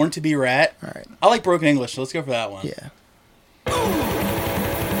Rat? Born to be Rat. All right. I like Broken English, so let's go for that one. Yeah.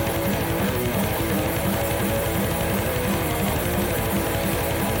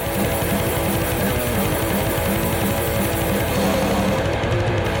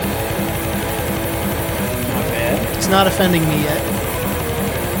 Not bad. It's not offending me yet.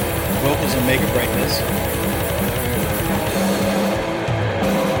 Vocals will make or break this.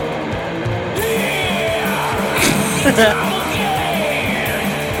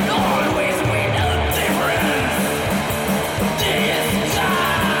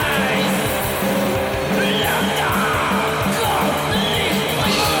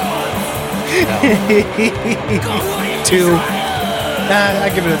 Two.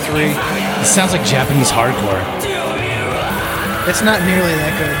 I give it a 3. It sounds like Japanese hardcore. It's not nearly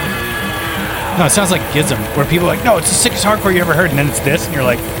that good. No, it sounds like Gizm, where people are like, no, it's the sickest hardcore you ever heard, and then it's this, and you're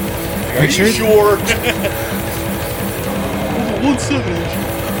like, Are you sure?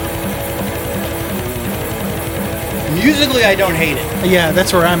 170. Musically, I don't hate it. Yeah,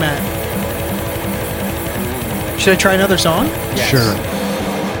 that's where I'm at. Should I try another song? sure.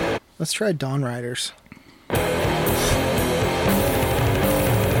 Let's try Dawn Riders.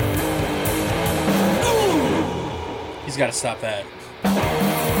 He's got to stop that.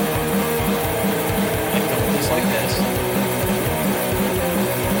 Like just like this.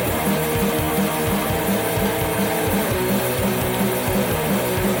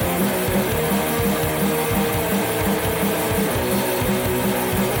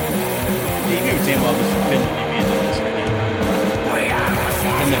 You can damn well just finish this right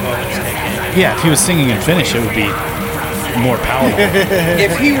now. And the vocals take it. Yeah, if he was singing and finish, it would be more powerful.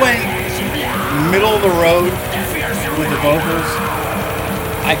 If he went middle of the road with the vocals,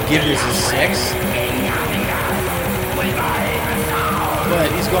 I'd give this a 6. But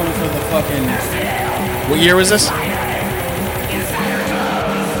he's going for the fucking. What year was this?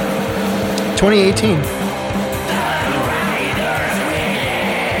 2018.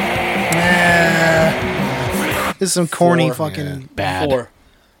 This is some corny 4. fucking. Bad. 4.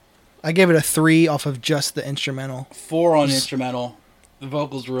 I gave it a 3 off of just the instrumental. 4 on instrumental. The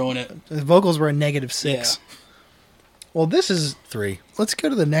vocals ruin it. The vocals were a -6. Yeah. Well, this is 3. Let's go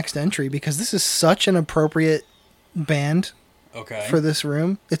to the next entry because this is such an appropriate band Okay. for this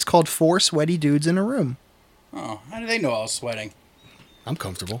room. It's called 4 Sweaty Dudes in a Room. Oh, how do they know I was sweating? I'm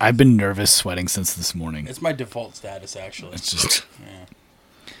comfortable. I've been nervous sweating since this morning. It's my default status, actually. It's just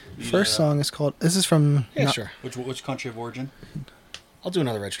First song is called. This is from. Yeah, not- sure. Which country of origin? I'll do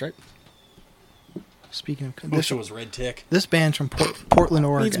another red stripe. Speaking of Wish this, it was Red Tick. this band's from Portland,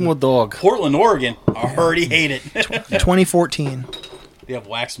 Needs Oregon. more dog. Portland, Oregon. I already hate it. 2014. They have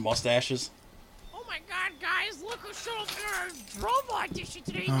waxed mustaches. Oh my god, guys, look who showed up for our drum audition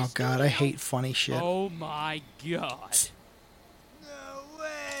today. in Oh the god, I studio. hate funny shit. Oh my god. No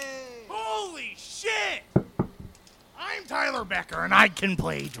way. Holy shit. I'm Tyler Becker and I can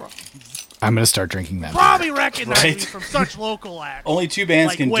play drums. I'm gonna start drinking that. Probably recognize Right. me from such local acts. Only 2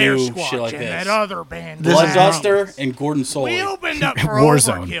 bands like can Were do Squatch shit like and this. that other band. This Blood is- Duster and Gordon Soley. We opened up for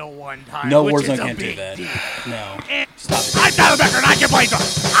Warzone. Overkill one time. No, which is Warzone a can't do big that. deal. No. And Stop it. I'm Tyler Becker and I can play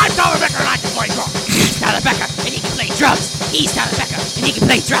drums. I'm Tyler Becker and I can play drums. He's Tyler Becker, and he can play drums. He's Tyler Becker, and he can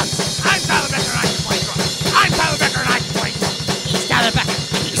play drums. I'm Tyler Becker and I can play drums. I'm Tyler Becker and I can play drums. He's Tyler Becker.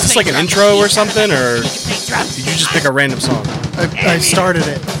 And he can Is this play like an drums. intro or He's Tyler something, Becker, or and he can play drums. did you just pick a random song? I started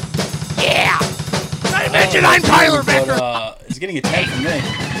it. Yeah, I mentioned I'm Tyler Becker. But, it's getting a 10 from me.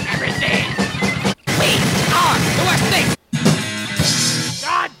 everything. We are the worst thing.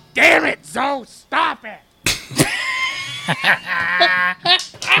 God damn it, Zoe, stop it.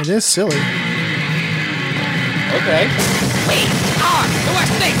 It is silly. Okay. We are the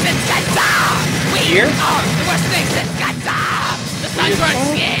worst thing since Godzilla. We Here? are the worst thing since Godzilla. The sun's burning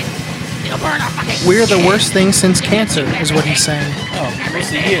skin. It'll burn our fucking We're the skin. worst thing since cancer, is what he's saying. Oh, what's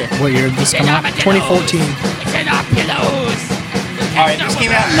the year? What year did this come out? 2014. It's in our pillows. All right, this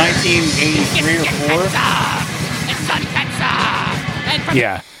came out in 1983 or 4. It's sun cancer. And from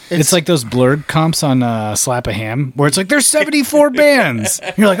Yeah. It's like those blurred comps on Slap a Ham, where it's like, there's 74 bands.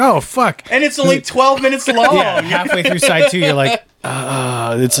 You're like, oh, fuck. And it's only 12 minutes long. Yeah, halfway through side 2, you're like,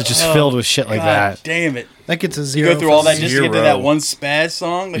 It's just filled with shit like God that. damn it. That gets a You 0. go through all that just to get to Zero. that one spaz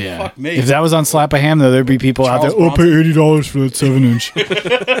song? Like, Yeah. fuck me. If that was on Slap a Ham, though, there'd be people out Charles there. Oh, pay Bronson. $80 for that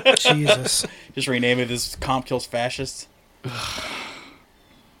 7-inch. Jesus. Just rename it as Comp Kills Fascists.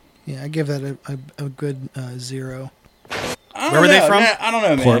 Yeah, I give that a good 0. Where were they from? I don't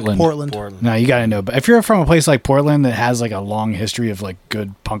know, man. Portland. Portland. No, you got to know. But if you're from a place like Portland that has like a long history of like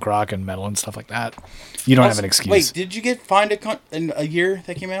good punk rock and metal and stuff like that, you don't have an excuse. Wait, did you get Find in a year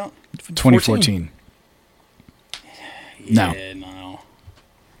that came out? 2014. No. Yeah, no.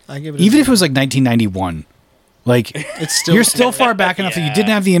 I give it Even if it was like 1991, like it's still you're still far back enough that you didn't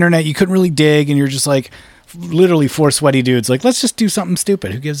have the internet, you couldn't really dig, and you're just like literally 4 sweaty dudes. Like, let's just do something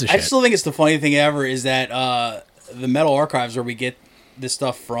stupid. Who gives a shit? I still think it's the funny thing ever is that the Metal Archives, where we get this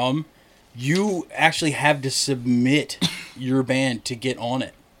stuff from, you actually have to submit your band to get on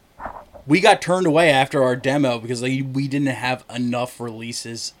it. We got turned away after our demo because we didn't have enough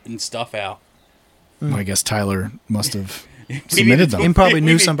releases and stuff out. Well, I guess Tyler must have We submitted needed- them. And probably we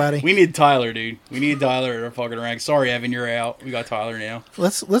knew need- somebody. We need Tyler, dude. We need Tyler at our fucking rank. Sorry, Evan, you're out. We got Tyler now.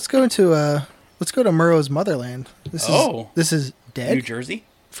 Let's go to Murrow's motherland. This is Dead New Jersey?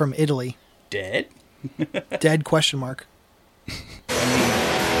 from Italy. Dead? Dead question mark.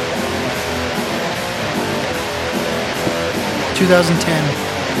 2010.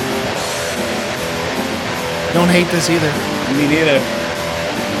 Don't hate this either. Me neither.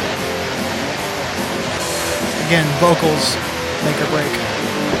 Again, vocals make or break.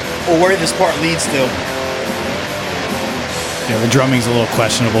 Or where this part leads to. Yeah, the drumming's a little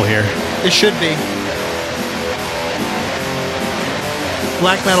questionable here. It should be.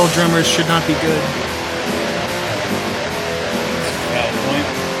 Black metal drummers should not be good. Valid point.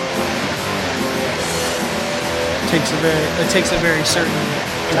 It takes a very certain.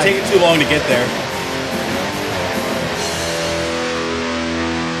 It's taking too long to get there.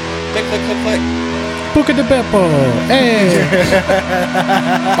 Click, click, click, click. Buca de Beppo. Hey.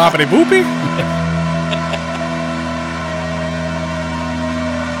 Boppity boopy.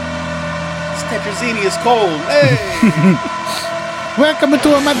 This Tetrazzini is cold. Hey! Welcome to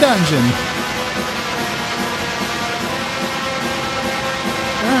my dungeon.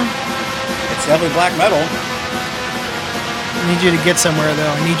 It's definitely black metal. I need you to get somewhere, though.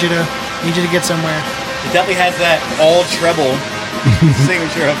 I need you to get somewhere. It definitely has that all treble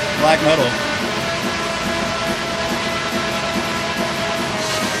signature of black metal.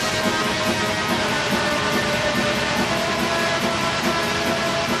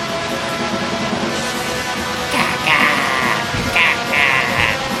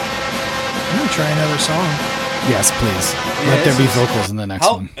 I'm gonna try another song. Yes, please. Yeah, Let there this be is- vocals in the next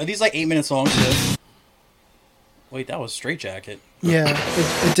How one. are these like 8-minute songs? Too? Wait, that was Straight Jacket. Yeah,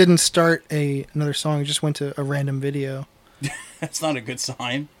 it didn't start another song. It just went to a random video. That's not a good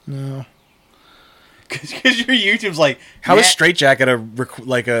sign. No. Because your YouTube's like, How is "Nah." Straight Jacket a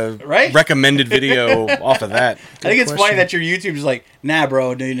Right? recommended video off of that? I think it's funny question. that your YouTube's like, nah,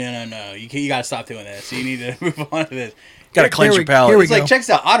 bro, no. You gotta stop doing this. You need to move on to this. Got to cleanse your palate. here we It's like, go. check this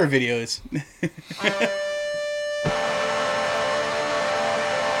out, Otter videos.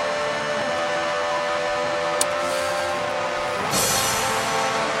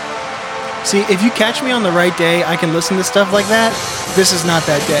 See, if you catch me on the right day, I can listen to stuff like that. This is not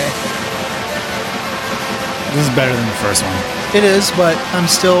that day. This is better than the first one. It is, but I'm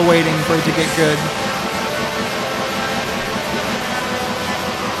still waiting for it to get good.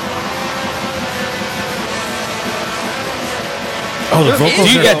 Oh, the vocals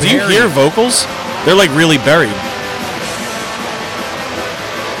Do you, are do you hear vocals? They're like really buried.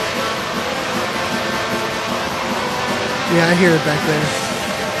 Yeah, I hear it back there.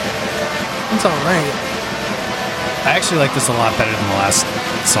 It's all right. I actually like this a lot better than the last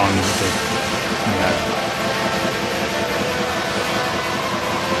song that they had.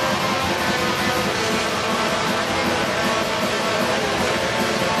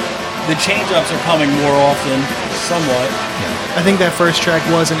 The change-ups are coming more often, somewhat. I think that first track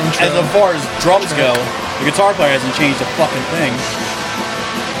was an intro. As far as drums go, the guitar player hasn't changed a fucking thing.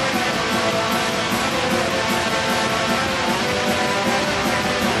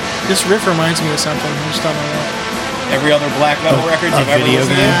 This riff reminds me of something. I just don't know what. Every other black metal records you've ever video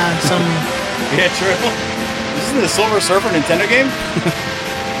listened game? Yeah, some. to. Yeah, true. This isn't the Silver Surfer Nintendo game?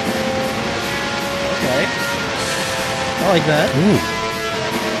 Okay. I like that.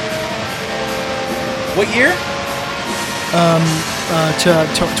 What year? To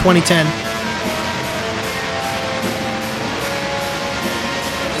 2010.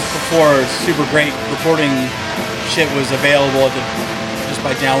 Just before super great recording shit was available just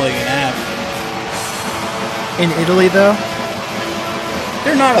by downloading an app. In Italy, though,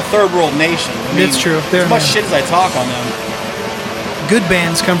 they're not a third world nation. I mean, It's true. They're As much not. shit as I talk on them, Good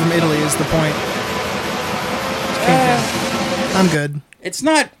bands come from Italy is the point. I'm good. it's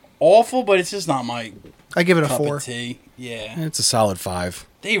not awful, but it's just not my I give it a cup 4. of tea. Yeah, It's a solid 5.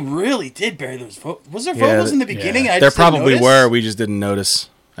 they really did bury those. Was there vocals in the beginning? I there just didn't probably notice? were. We just didn't notice.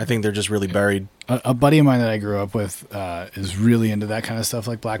 I think they're just really buried. A buddy of mine that I grew up with is really into that kind of stuff,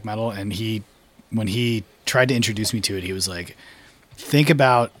 like black metal. And when he tried to introduce me to it, he was like, think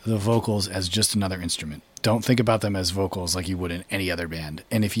about the vocals as just another instrument. Don't think about them as vocals like you would in any other band.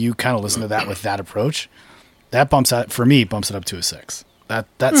 And if you kind of listen to that with that approach, that bumps it up to a 6.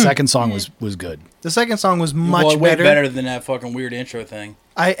 That second song was good. The second song was much way better. better than that fucking weird intro thing.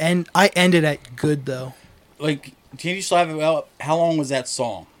 I ended at good though. Like, can you still have it? How long was that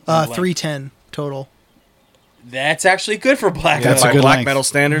song? Length? 3:10 total. That's actually good for black That's metal. a good black length. metal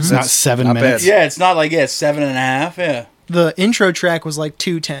standards. It's not that's 7 not minutes. bad. Yeah, it's not like 7.5. Yeah. The intro track was like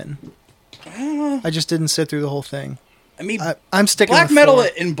 2:10. I just didn't sit through the whole thing. I mean, I'm sticking black with metal 4.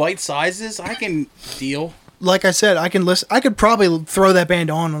 in bite sizes, I can deal. Like I said, I can listen. I could probably throw that band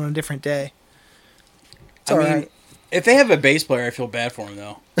on a different day. It's I all mean, right. if they have a bass player, I feel bad for him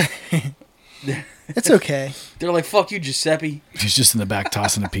though. It's okay. They're like, "Fuck you, Giuseppe." He's just in the back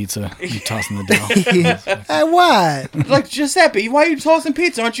tossing a pizza. You tossing the dough. What? Like, Giuseppe, why are you tossing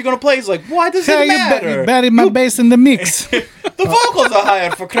pizza? Aren't you gonna play? He's like, "Why does it matter? buried my bass in the mix. The vocals are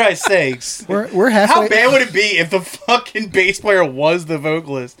higher, for Christ's sakes." We're halfway. How bad would it be if the fucking bass player was the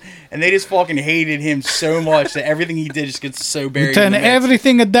vocalist and they just fucking hated him so much that everything he did just gets so buried? Turn in the mix?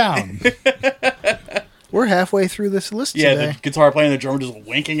 everything down. We're halfway through this list Yeah, today. the guitar player and the drummer just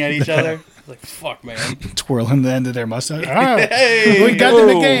winking at each other. Like, fuck, man. Twirling the end of their mustache. Ah, Hey, we got in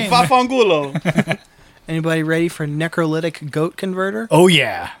the game. Fafangulo. Anybody ready for necrolytic goat converter? Oh,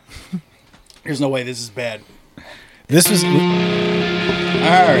 yeah. There's no way this is bad. This was... All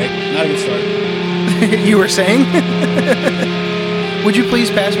right, not a good start. You were saying? Would you please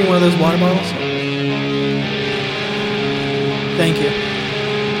pass me one of those water bottles? Thank you.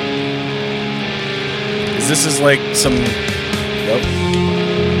 This is like some. Nope.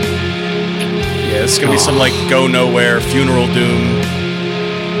 Yeah, this is gonna be some like go nowhere funeral doom.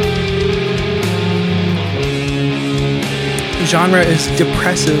 Genre is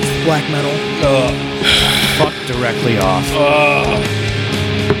depressive black metal. Fuck directly off.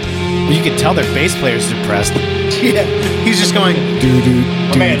 You can tell their bass player's depressed. Yeah, he's just going.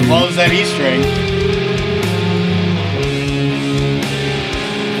 My man loves that E string.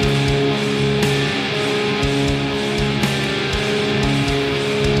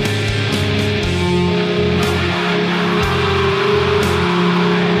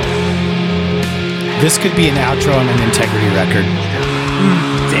 This could be an outro on an Integrity record.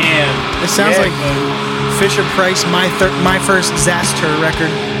 Damn. It sounds Yeah, like Fisher Price, my first Zaster record.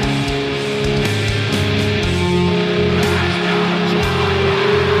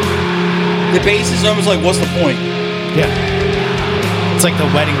 the bass is almost like, what's the point? Yeah. It's like the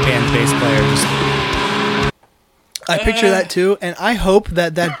wedding band bass player. Just... I picture that too, and I hope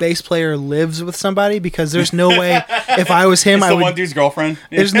that bass player lives with somebody because there's no way if I was him, It's I the would. one dude's girlfriend.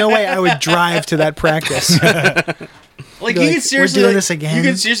 There's no way I would drive to that practice. Like, Be you like, could seriously, "We're doing like, this again?" You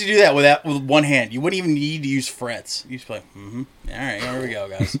could seriously do that with one hand. You wouldn't even need to use frets. You just play. All right, here we go,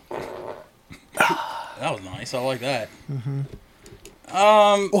 guys. That was nice. I like that.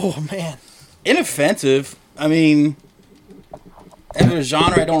 Oh man, Inoffensive. I mean, as a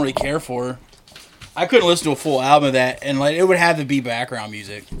genre, I don't really care for. I couldn't listen to a full album of that, and like it would have to be background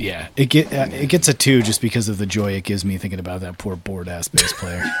music. Yeah, it gets a 2 just because of the joy it gives me thinking about that poor bored ass bass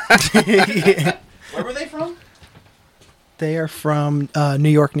player. Where were they from? they are from New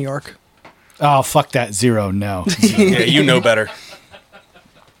York, New York. Oh fuck that 0, no. Yeah, you know better.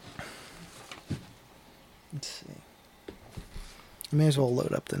 Let's see. I may as well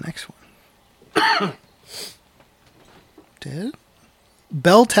load up the next one. Did it?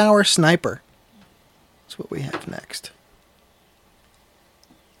 Bell Tower Sniper. That's what we have next.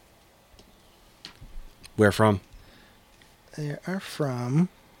 Where from? They are from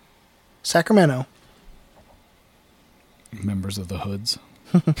Sacramento. Members of the Hoods.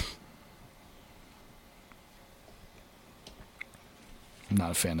 I'm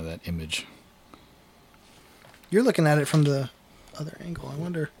not a fan of that image. You're looking at it from the other angle. I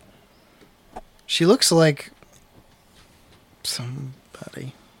wonder. She looks like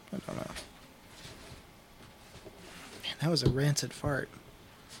somebody. I don't know. Man, that was a rancid fart.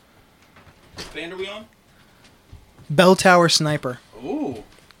 What band are we on? Bell Tower Sniper. Ooh.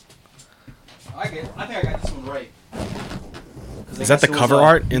 I think I got this one right. Is that the cover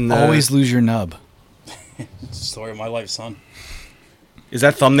art in the? Always lose your nub. It's the story of my life, son. Is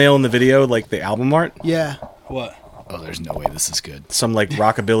that thumbnail in the video like the album art? Yeah. What? Oh, there's no way this is good. Some like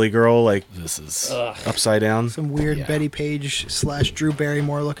rockabilly girl, like This is upside down. Some weird Yeah. Betty Page / Drew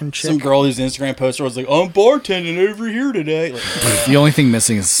Barrymore looking chick. Some girl whose Instagram poster was like, "I'm bartending over here today." Like, the only thing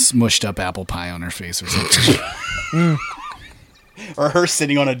missing is smushed up apple pie on her face or something. or her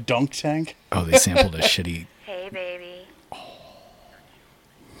sitting on a dunk tank. Oh, they sampled a shitty. Hey, baby.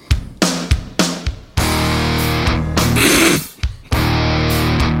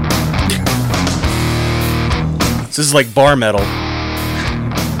 This is like bar metal.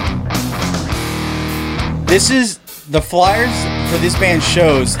 This is the flyers for this band's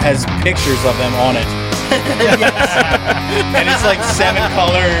shows has pictures of them on it. And it's like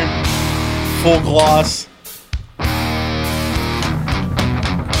 7-colored, full gloss.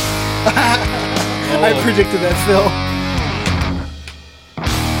 I predicted that, Phil.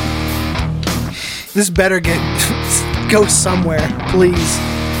 This better go somewhere, please.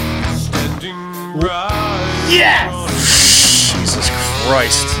 Jesus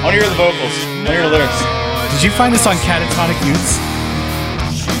Christ. I want to hear the vocals. I want to hear the lyrics. Did you find this on Catatonic Youths?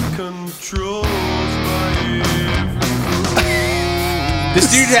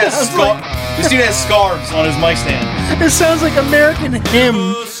 This dude has scarves on his mic stand. It sounds like American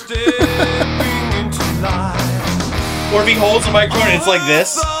Hymn. Or if he holds the microphone and it's like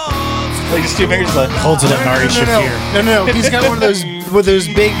this, like just two fingers, like Holds it up Nari Shafir. No. He's got one of those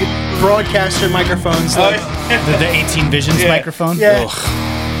big broadcaster microphones. Oh, Like, yeah. The 18 Visions Yeah. microphone? Yeah. Ugh.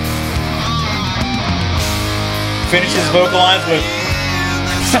 Finish his vocal lines with.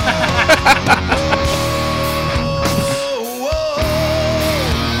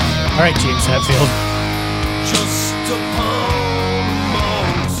 All right, James Hetfield.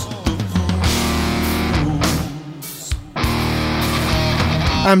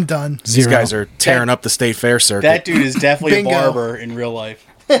 I'm done. These guys are tearing up the state fair circuit. That dude is definitely Bingo. a barber in real life.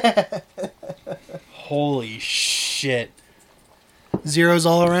 Holy shit. Zeros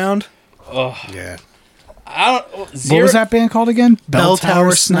all around. Yeah. I don't. What was that band called again? Bell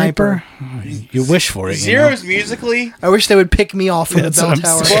Tower Sniper. Oh, you wish for it. Zeros musically, I wish they would pick me off from That's the Bell what I'm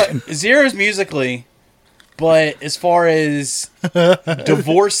Tower. saying. Zeros musically, but as far as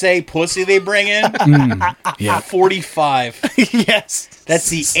divorcee pussy they bring in, Yeah. 45. Yes. That's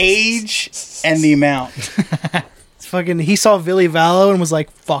the age and the amount. It's fucking. He saw Billy Vallow and was like,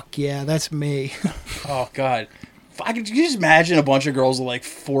 "Fuck yeah, that's me." Oh god. Could you just imagine a bunch of girls with like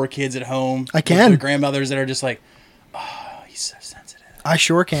 4 kids at home? I with can. their grandmothers that are just like, oh, he's so sensitive. I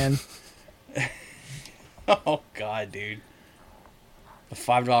sure can. Oh god, dude. The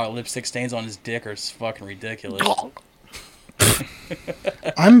 $5 lipstick stains on his dick are fucking ridiculous.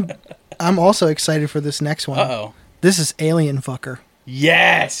 I'm also excited for this next one. Uh-oh. This is Alien Fucker.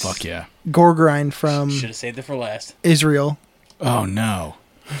 Yes! Fuck yeah. Gorgrind from Should have saved it for last. Israel. Oh, no.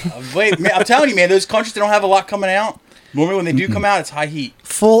 Wait, man, I'm telling you, man, those countries that don't have a lot coming out, normally when they do come out, it's high heat.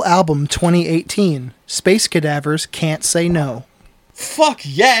 Full album 2018. Space Cadavers Can't Say No. Fuck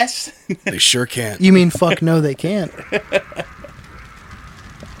yes! They sure can't. You mean fuck no, they can't.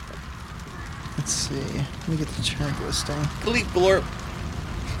 Let's see. Let me get the track listing. Bleep blurp.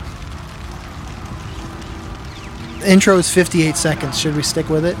 The intro is 58 seconds. Should we stick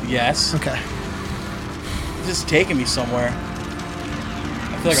with it? Yes. Okay. This is taking me somewhere.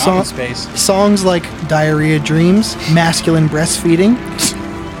 I feel like I'm in space. Songs like Diarrhea Dreams, Masculine Breastfeeding,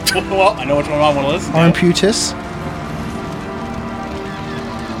 Well, I know which one I want to listen to. Armputus.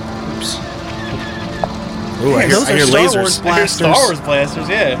 Oops. Ooh, I Those hear are Star lasers. Wars I hear blasters. Star Wars blasters,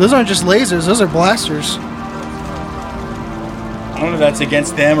 yeah. Those aren't just lasers, those are blasters. I don't know if that's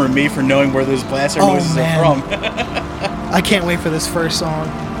against them or me for knowing where those blaster Oh, noises man. are from. I can't wait for this first song.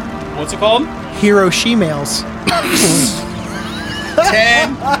 What's it called? Hero She-Males.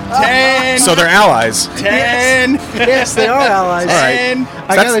 10. So they're allies. 10. Yes, they are allies. All right. 10. I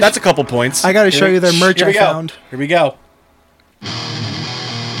That's, gotta, that's a couple points. I gotta show you their merch Here I we go. found. Here we go.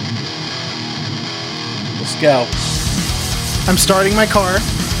 Let's go. I'm starting my car.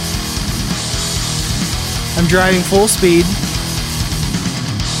 I'm driving full speed.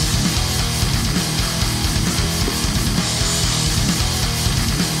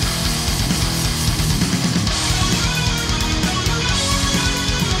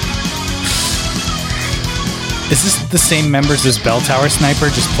 Is this the same members as Bell Tower Sniper,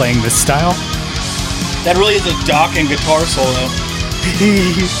 just playing this style? That really is a Doc and guitar solo.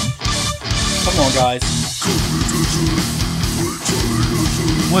 Come on, guys.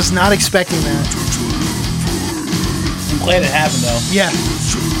 Was not expecting that. I'm glad it happened, though. Yeah.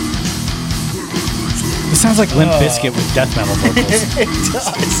 This sounds like Limp Bizkit with death metal vocals. It does.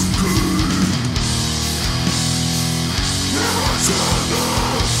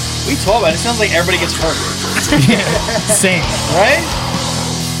 We talk about it. It sounds like everybody gets hurt. Same. Right?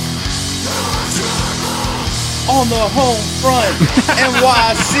 On the home front,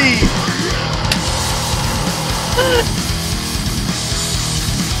 NYC.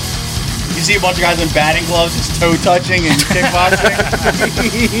 You see a bunch of guys in batting gloves just toe touching and kickboxing.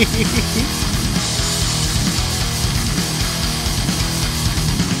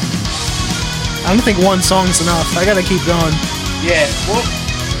 I don't think one song's enough. I gotta keep going. Yeah. Well,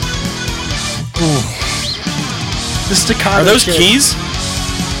 The staccato. Are those shit. keys?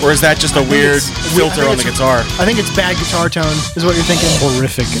 Or is that just a weird filter on the guitar? I think it's bad guitar tone, is what you're thinking.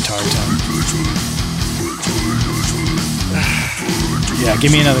 Horrific guitar tone. Yeah,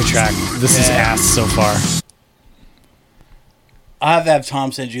 give me another track. This is ass so far. I have to have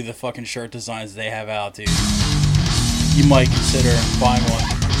Tom send you the fucking shirt designs they have out, dude. You might consider buying one.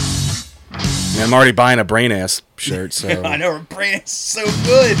 Yeah, I'm already buying a brain ass shirt, so I know, her brain is so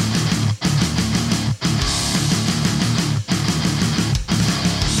good.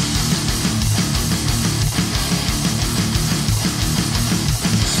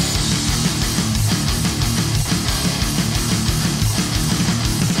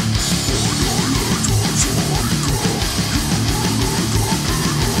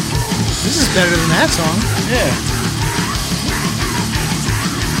 This is better than that song. Yeah.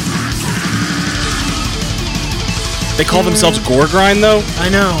 they call themselves Gore Grind though. I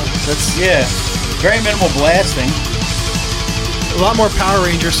know. That's Yeah. Very minimal blasting. A lot more Power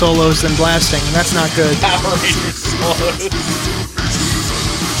Ranger solos than blasting, and that's not good. Power Rangers solos.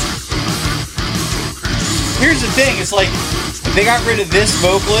 Here's the thing, it's like, if they got rid of this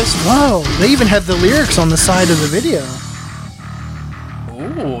vocalist. Whoa, they even have the lyrics on the side of the video.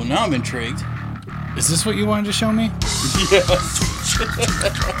 Ooh, now I'm intrigued. Is this what you wanted to show me?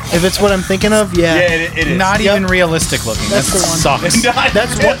 If it's what I'm thinking of, yeah. It is. Not even realistic looking. That's That the one. sucks.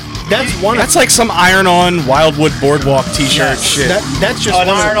 That's what. That's one. That's like some iron-on Wildwood Boardwalk T-shirt shit That's just An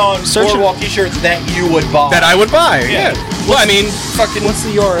one. iron-on boardwalk t-shirt that you would buy. that I would buy. Yeah. Well, I mean, fucking. What's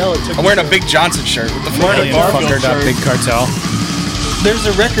the URL? It took I'm me wearing a to? Big Johnson shirt. What the fuck? Big Cartel. There's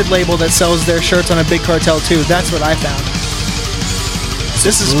a record label that sells their shirts on a Big Cartel too. That's what I found.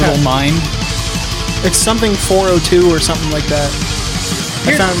 This is Little Mind. It's something 402 or something like that.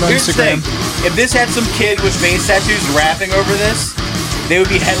 I found it on Here's the Instagram. thing. If this had some kid with face tattoos rapping over this, they would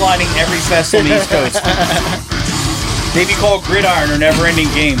be headlining every fest on the East Coast. They'd be called Gridiron or Never Ending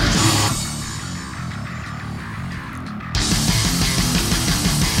Game.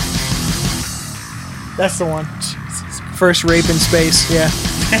 That's the one. First rape in space. Yeah.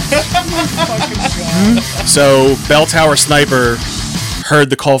 So Bell Tower Sniper heard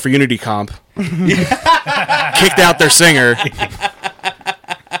the Call for Unity comp, kicked out their singer,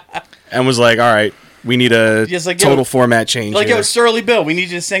 and was like, "All right, we need a Just like, total yo, format change." Like, here. yo, Surly Bill, we need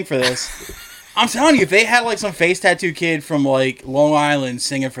you to sing for this. I'm telling you, if they had like some face tattoo kid from like Long Island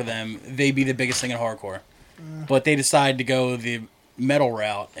singing for them, they'd be the biggest thing in hardcore. But they decided to go the metal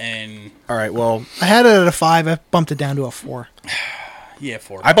route, and All right, well, I had it at a 5. I bumped it down to a 4. yeah,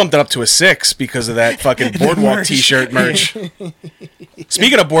 for I bumped it up to a 6 because of that fucking Boardwalk merch. T-shirt merch.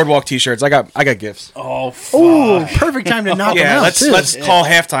 Speaking of Boardwalk T-shirts, I got gifts. oh, fuck. Ooh, perfect time to knock them Yeah, out. let's too. call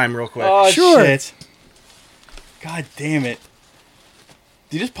halftime real quick. Oh, Sure. shit. God damn it.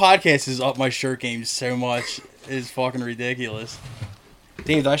 Dude, this podcast has upped my shirt game so much. It's fucking ridiculous.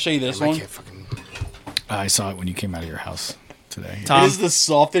 Dave, did I show you this one? I saw it when you came out of your house today. It is the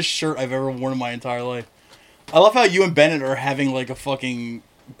softest shirt I've ever worn in my entire life. I love how you and Bennett are having like a fucking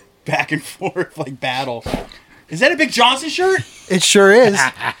back and forth like battle. Is that a Big Johnson shirt? It sure is.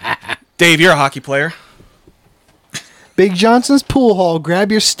 Dave, you're a hockey player. Big Johnson's Pool Hall. Grab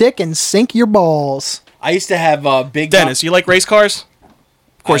your stick and sink your balls. I used to have Big Dennis, you like race cars?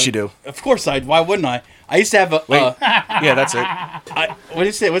 Of course you do. Of course I. Why wouldn't I? I used to have a. Wait. Yeah, that's it. What did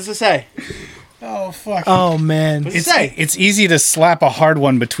it say? What's it say? Oh fuck! Oh man. What's it say? It's easy to slap a hard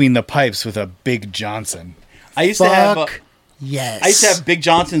one between the pipes with a Big Johnson. I used to have. Fuck yes. I used to have Big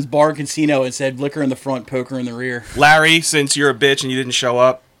Johnson's Bar and Casino. It said liquor in the front, poker in the rear. Larry, since you're a bitch and you didn't show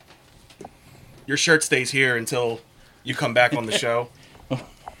up, your shirt stays here until you come back on the show.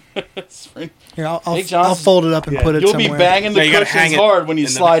 Here, I'll Big Johnson. I'll fold it up and put it You'll somewhere. be banging the Yeah, you gotta hang cushions it hard when you in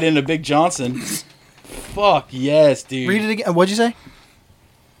the- slide into Big Johnson. Fuck yes, dude. Read it again. What'd you say?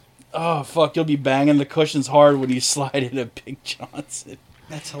 Oh fuck, you'll be banging the cushions hard when you slide into Big Johnson.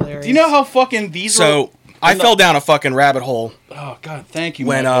 That's hilarious. Do you know how fucking these So are? I fell down a fucking rabbit hole Oh god, thank you.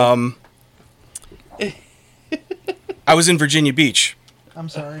 when Michael. I was in Virginia Beach I'm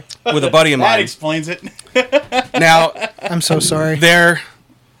sorry. with a buddy of That mine. explains it. Now I'm so sorry. they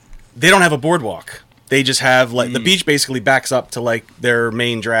don't have a boardwalk. They just have like the beach basically backs up to like their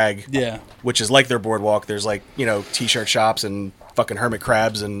main drag. Yeah. Which is like their boardwalk. There's like, t-shirt shops and fucking hermit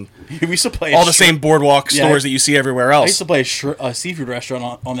crabs and We used to play all the same boardwalk stores that you see everywhere else. I used to play a seafood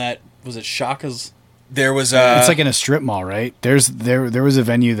restaurant on that. Was it Shaka's? There was it's like in a strip mall, right? There was a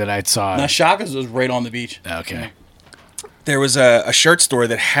venue that I saw. No, Shaka's was right on the beach. Okay. There was a shirt store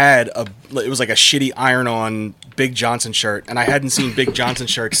that had it was like a shitty iron-on Big Johnson shirt, and I hadn't seen Big Johnson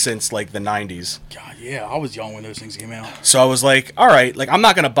shirts since like the 90s. God, yeah, I was young when those things came out. So I was like, all right, like I'm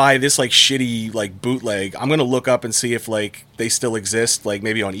not gonna buy this like shitty like bootleg. I'm gonna look up and see if like they still exist, like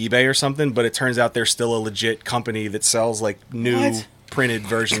maybe on eBay or something. But it turns out they're still a legit company that sells like new printed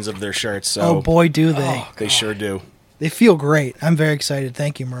versions of their shirts. So Oh boy, do they! They sure do. They feel great. I'm very excited.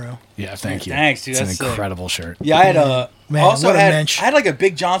 Thank you, Moreau. Yeah, thank you. Thanks, dude. It's That's an incredible shirt. Yeah, I had Man, also what a had mensch. I had like a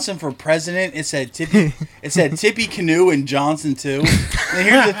Big Johnson for president. It said Tippy. It said Tippy Canoe and Johnson too. And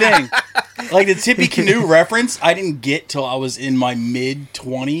here's the thing, like the Tippy Canoe reference, I didn't get till I was in my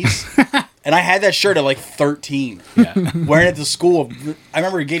mid-20s, and I had that shirt at like 13. Yeah. Wearing it to school. I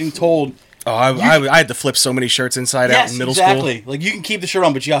remember getting told. Oh, I had to flip so many shirts inside out in middle school. Exactly. Like you can keep the shirt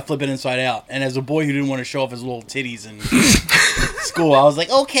on, but you got to flip it inside out. And as a boy who didn't want to show off his little titties in school, I was like,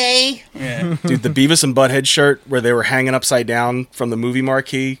 okay. Yeah. Dude, the Beavis and Butthead shirt where they were hanging upside down from the movie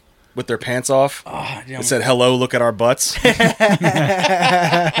marquee with their pants off. It said, "Hello, look at our butts."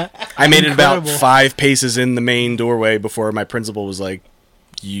 I made it about 5 paces in the main doorway before my principal was like,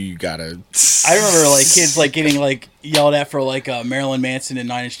 "You gotta." I remember like kids like getting like yelled at for like Marilyn Manson and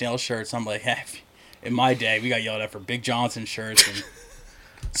 9 Inch Nails shirts. I'm like, hey, in my day, we got yelled at for Big Johnson shirts and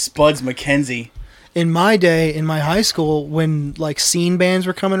Spuds McKenzie. In my day, in my high school, when like scene bands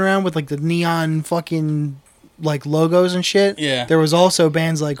were coming around with like the neon fucking like logos and shit, Yeah. there was also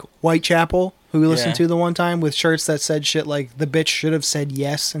bands like Whitechapel who we listened Yeah. to the one time with shirts that said shit like "the bitch should have said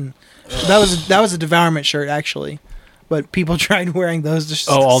yes," and that was a Devourment shirt actually. But people tried wearing those. Just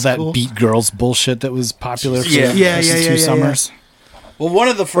all to that school. beat girls bullshit that was popular for Yeah. those 2 summers. Well, one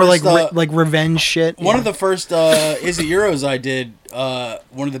of the Or first like revenge shit. one of the first Is It Euros I did,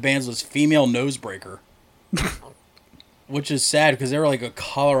 one of the bands was Female Nosebreaker. Which is sad because they were like a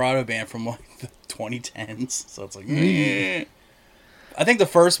Colorado band from like the 2010s. So it's like, I think the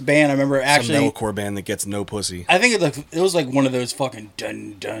first band I remember actually. Some metalcore band that gets no pussy. I think it was like one of those fucking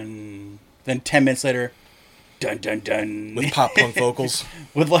dun dun. Then 10 minutes later, dun dun dun. With pop punk vocals.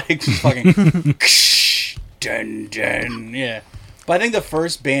 With like fucking dun dun. Yeah. But I think the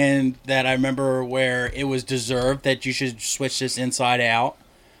first band that I remember where it was deserved that you should switch this inside out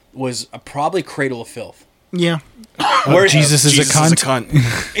was probably Cradle of Filth. Yeah. Where Jesus is a cunt.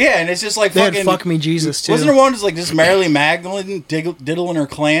 Yeah, and it's just like They had fucking Fuck Me Jesus too. Wasn't there one that's like just Mary Magdalene diddling her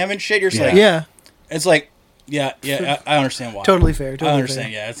clam and shit? You're just like, Yeah. It's like, yeah, I understand why. Totally fair. Totally I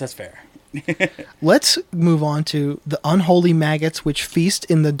understand. fair. Yeah, that's fair. Let's move on to the unholy maggots which feast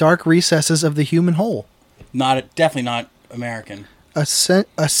in the dark recesses of the human hole. Definitely not American. A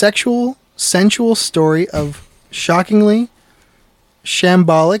sexual, sensual story of shockingly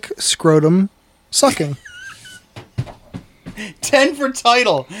shambolic scrotum sucking. 10 for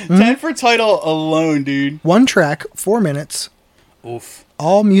title. 10 for title alone, dude. One track, 4 minutes. Oof.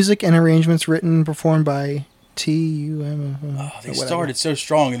 All music and arrangements written and performed by T.U.M. Oh, they started so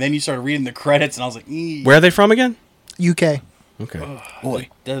strong, and then you started reading the credits, and I was like, Where are they from again? UK. Okay. boy,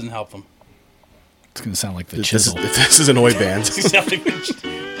 doesn't help them. It's gonna sound like the This Chisel. is an oi band. God, oh,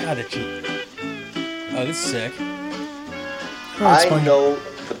 this is sick. I know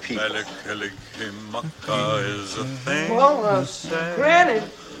the people. Well, granted,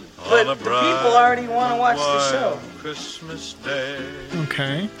 but the people already want to watch the show. Christmas Day.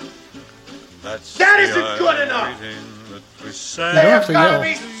 Okay. That isn't good enough. They have to gotta yell.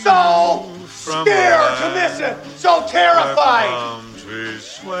 be so scared to miss it, so terrified.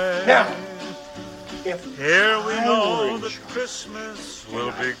 Now, if Here we know that Christmas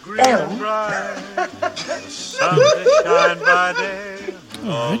will be green and bright. The sun will shine by day, and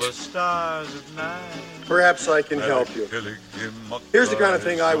all the stars at night. perhaps I can help you. Here's the kind of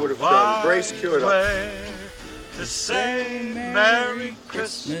thing I would have done. Grace cured up. To say Merry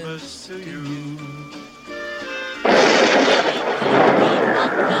Christmas to you.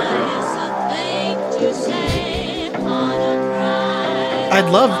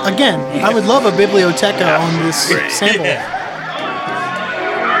 I would love a biblioteca on this sample.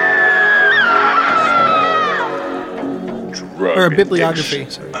 Or a bibliography.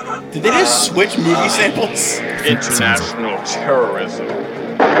 Sorry. Did they just switch movie samples? International terrorism.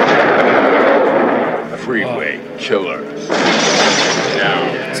 Freeway killers.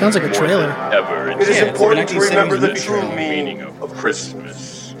 Now, Sounds like a trailer. ever It is important to remember the true meaning of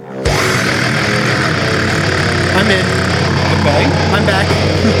Christmas. in. Okay. I'm back.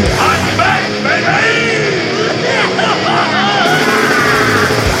 I'm back, baby!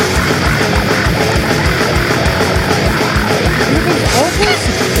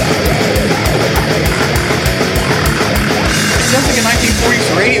 It sounds like a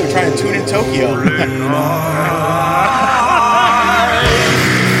 1940s radio trying to tune in Tokyo.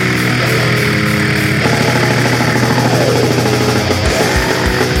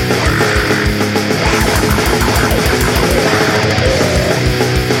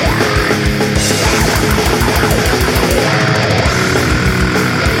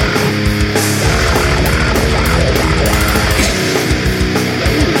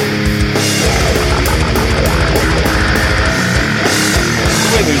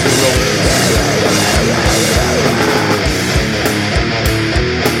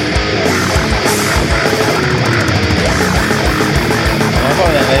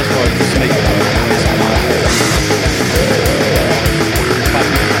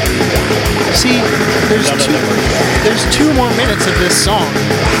 See, there's 2 more minutes of this song.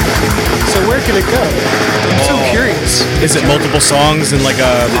 So where could it go? I'm so curious. Is it multiple songs in like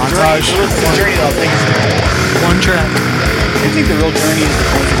a montage? The journey, though, I think it's 1 track. I think the real journey is the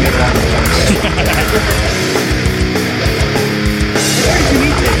ones that get along.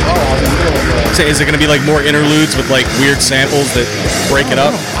 Say, is it going to be like more interludes with like weird samples that break it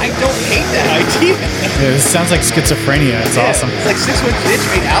up? I don't hate that idea. Yeah, this sounds like Schizophrenia. It's awesome. It's like 6 Foot Bitch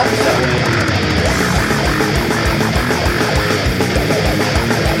made albums that way.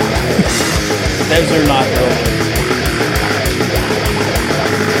 Those are not real.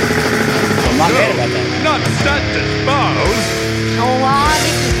 I'm not mad about that. Not Santa's bows. Oh,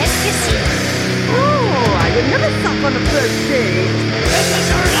 Vicky, qu'est-ce que c'est? Oh, I would never suck on the first date. This is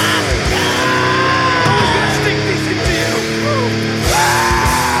her last I'll stick this into you.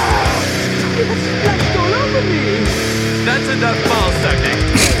 It was splashed all over me. That's enough ball sucking.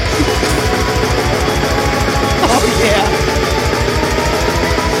 Oh, yeah.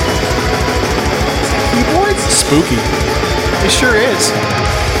 Keyboards? Spooky. It sure is.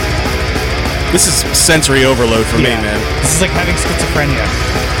 This is sensory overload for me, man. This is like having schizophrenia.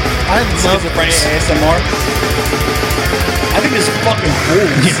 I love Schizophrenia ASMR. I think this fucking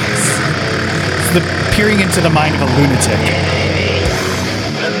rules. Yes. It's the peering into the mind of a lunatic.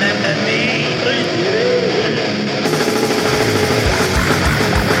 Remember me?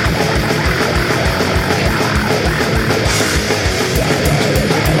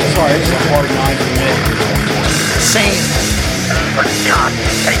 Sorry, it's a hard 9 for me. Same. For God's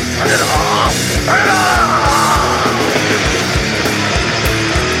sake, turn it off! Turn it off!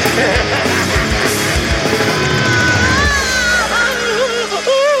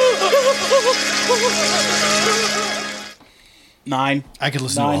 9. I could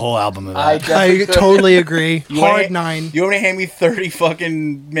listen to a 9. whole album of I that. totally agree. You wanna- Hard 9. You want to hand me 30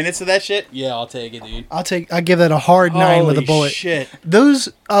 fucking minutes of that shit? Yeah, I'll take it, dude. I give that a hard 9 with a Holy bullet. shit. Those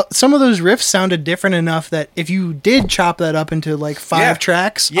some of those riffs sounded different enough that if you did chop that up into like 5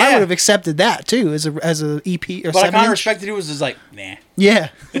 tracks, I Yeah. would have accepted that too as a EP or But I 7 kind of inch. respected it was just like, nah. Yeah,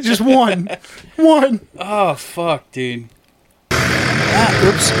 just one. Oh, fuck, dude.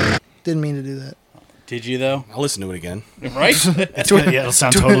 Oops, didn't mean to do that. Did you, though? I'll listen to it again. Right? Yeah, it'll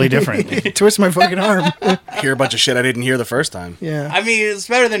sound totally different. Twist my fucking arm. Hear a bunch of shit I didn't hear the first time. Yeah. I mean, it's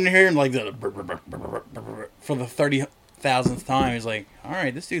better than hearing like the for the 30,000th time. He's like, all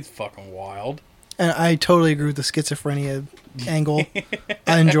right, this dude's fucking wild. And I totally agree with the schizophrenia angle.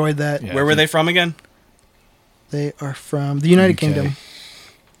 I enjoyed that. Where were they from again? They are from the United Kingdom.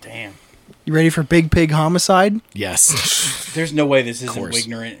 Damn. You ready for Big Pig Homicide? Yes. There's no way this isn't course.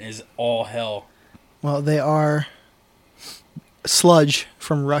 ignorant as all hell. Well, they are Sludge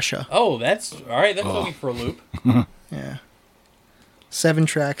from Russia. Oh, that's all right. That's looking for a loop. Yeah. 7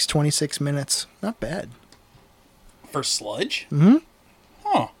 tracks, 26 minutes. Not bad. For Sludge? Mm-hmm.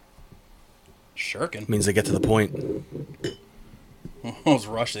 Huh. Shirkin. Means they get to the point. Oh, it's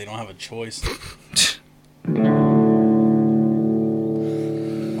Russia. They don't have a choice.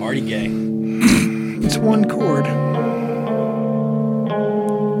 Already gay. It's 1 chord.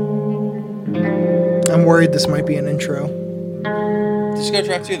 I'm worried this might be an intro. Just go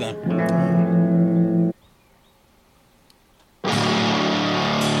track 2 then.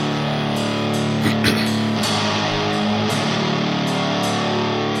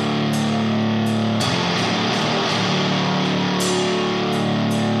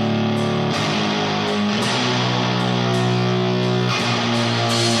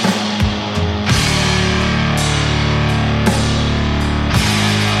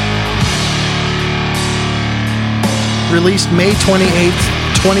 Released May 28th,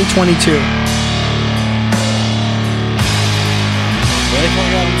 2022. Where are they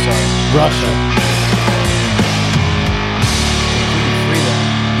coming out? I'm sorry. Russia.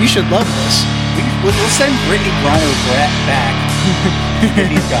 You should love this. We'll send Brittany Griner back.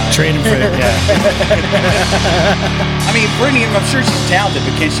 These guys. Trade him for it, yeah. I mean, Brittany, I'm sure she's talented,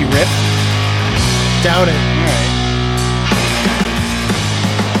 but can she rip? Doubt it. All right.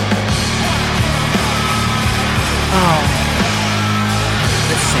 Oh.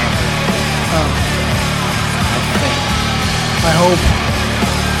 This sample. Oh. I hope.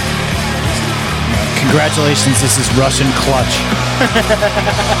 Congratulations, this is Russian Clutch.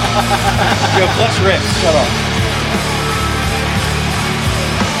 Yo, Clutch rips. Shut up.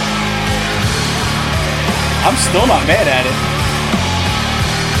 I'm still not mad at it.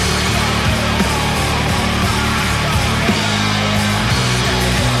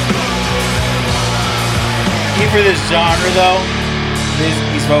 For this genre, though,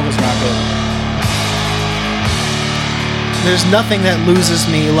 these vocals are not good. There's nothing that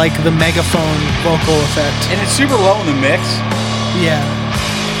loses me like the megaphone vocal effect. And it's super low in the mix. Yeah.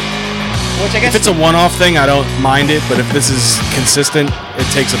 Which I guess if it's a one-off thing, I don't mind it. But if this is consistent, it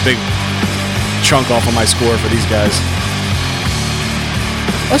takes a big chunk off of my score for these guys.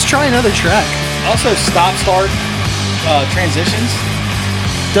 Let's try another track. Also, stop-start transitions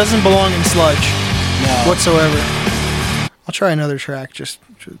doesn't belong in Sludge. No. Whatsoever. I'll try another track. Just.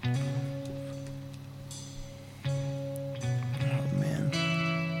 Oh man.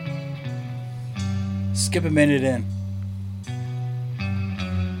 Skip a minute in.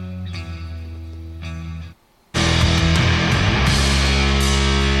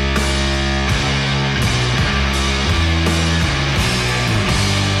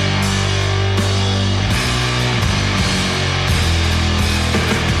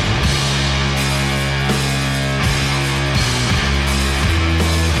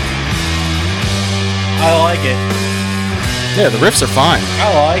 I like it. Yeah, the riffs are fine.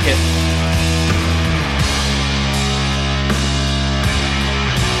 I like it.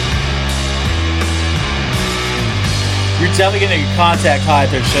 You're definitely getting a contact high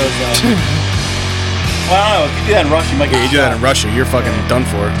at their shows, though. Well, I don't know. If you do that in Russia, you might get you do that in Russia, you're fucking done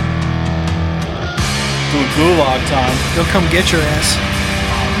for. Doing gulag time. They'll come get your ass.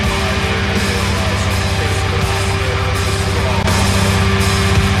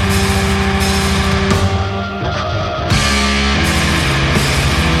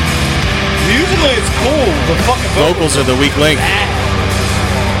 Musically, it's cool. The fucking vocals are the weak link.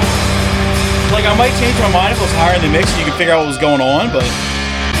 Like, I might change my mind if it was higher in the mix and you could figure out what was going on, but...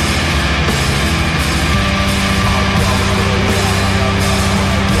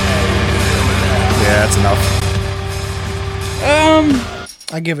 Yeah, that's enough.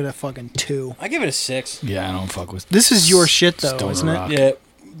 I give it a fucking 2. I give it a 6. Yeah, I don't fuck with. This is your shit, though, Stoner isn't rock. it? Yeah.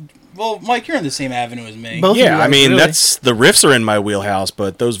 Well, Mike, you're in the same avenue as me. Both Yeah, of you I mean, really. that's the riffs are in my wheelhouse,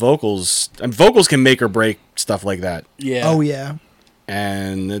 but those vocals, vocals can make or break stuff like that. Yeah. Oh yeah.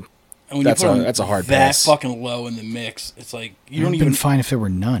 And And when that's you put them that's a hard that pass. fucking low in the mix, it's like you It don't would have even. been fine if there were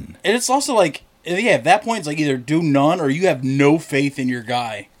none. And it's also like, yeah, at that point, it's like either do none or you have no faith in your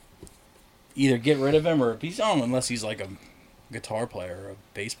guy. Either get rid of him or he's on unless he's like a guitar player or a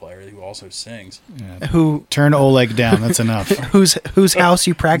bass player who also sings. Yeah. Who Turn Oleg down. That's enough. whose house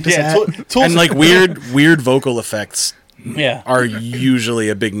you practice Yeah, at? And like weird vocal effects Yeah. are usually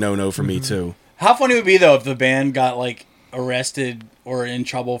a big no-no for me too. How funny would it be though if the band got like arrested or in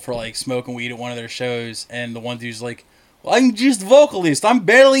trouble for like smoking weed at one of their shows, and the one dude's like, well, "I'm just vocalist. I'm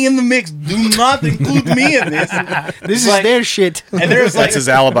barely in the mix. Do not include me in this." This is like, their shit. And there's like That's his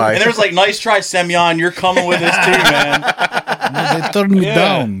alibi. And there's like, "Nice try, Semyon. You're coming with us too, man." They turned me Yeah.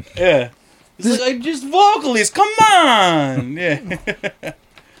 down. Yeah. It's like, I'm just vocalist. Come on. Yeah.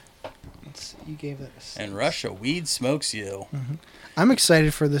 You gave it. And Russia, weed smokes you. I'm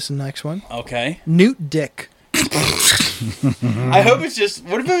excited for this next one. Okay. Newt Dick. I hope it's just.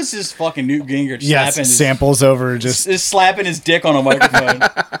 What if it was just fucking Newt Gingrich Yes, slapping samples over just. just slapping his dick on a microphone?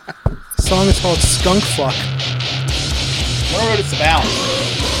 The song is called Skunk Fuck. I wonder what it's about.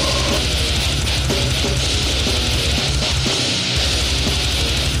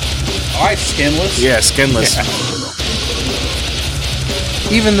 All right, skinless. Yeah, skinless.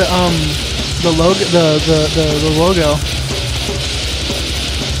 Even the logo, the logo.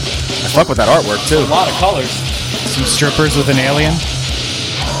 I fuck with that artwork too. A lot of colors. Some strippers with an alien.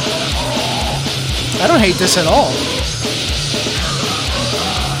 I don't hate this at all.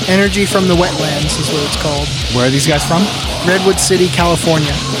 Energy from the Wetlands is what it's called. Where are these guys from? Redwood City,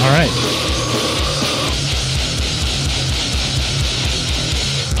 California. All right.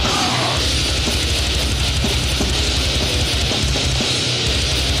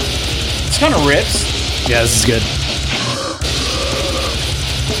 It's kind of rips. Yeah, this is good.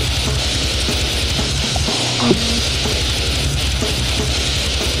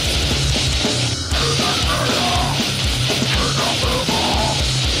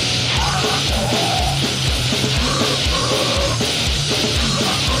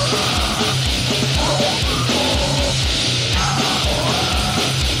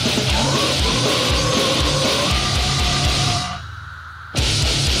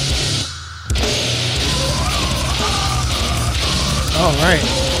 All right.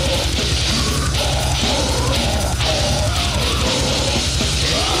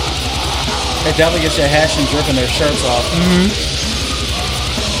 It definitely gets you hash and dripping their shirts off.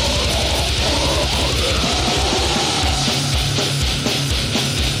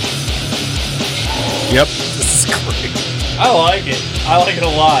 Yep. This is great. I like it. I like it a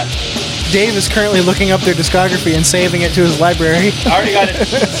lot. Dave is currently looking up their discography and saving it to his library. I already got it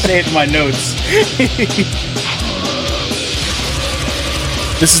saved in my notes.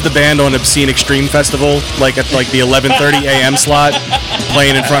 This is the band on Obscene Extreme Festival, like at like the 11:30 a.m. slot,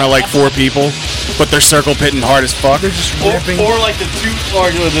 playing in front of like 4 people, but they're circle pitting hard as fuck. They're just Or ripping. like the 2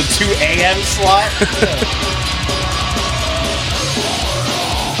 a.m. slot.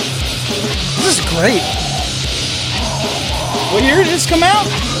 This is great. What year did this come out?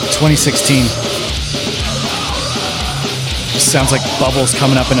 2016. Just sounds like bubbles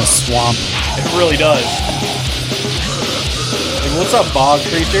coming up in a swamp. It really does. Like, what's up, bog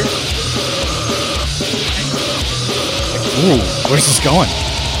creature? Ooh, where's this going?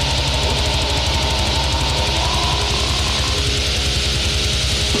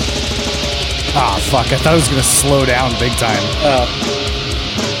 Ah, fuck. I thought it was going to slow down big time.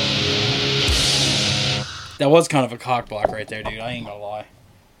 That was kind of a cock block right there, dude. I ain't gonna lie.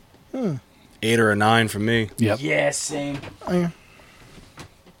 8 or a 9 from me. Yep. Yeah, same. Is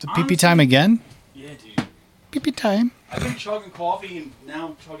it pee-pee time again? Yeah, dude. Pee-pee time. I've been chugging coffee and now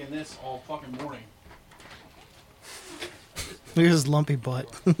I'm chugging this all fucking morning. Look at his lumpy butt.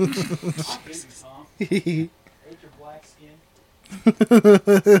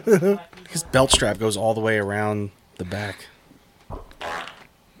 His belt strap goes all the way around the back.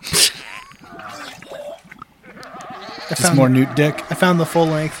 Is this more Newt dick? I found the full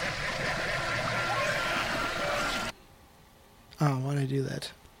length. Oh, why did I do that?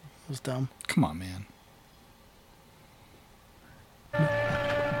 That was dumb. Come on, man.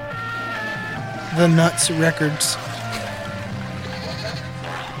 The Nuts Records.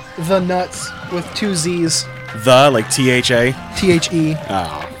 The Nuts with 2 Z's. The, like T-H-A? T-H-E.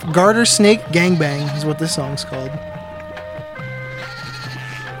 Oh. Garter Snake Gangbang is what this song's called.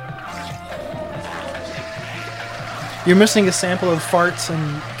 You're missing a sample of farts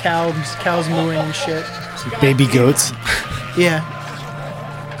and cows mooing and shit. Baby goats. Yeah.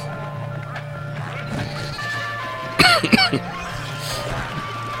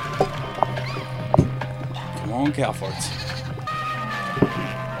 Come on, cow farts.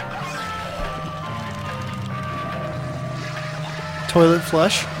 Toilet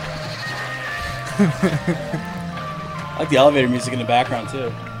flush. I like the elevator music in the background,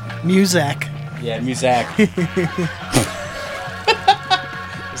 too. Muzak. Yeah, Muzak.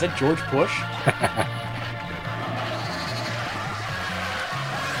 Is that George Bush?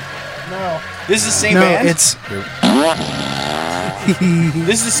 No. This is the same No, band? it's...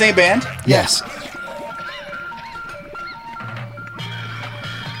 This is the same band? Yes.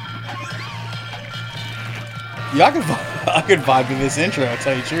 Yeah, I could vibe to this intro, I'll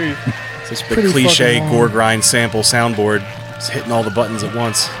tell you the truth. This big cliche gore grind sample soundboard. It's hitting all the buttons at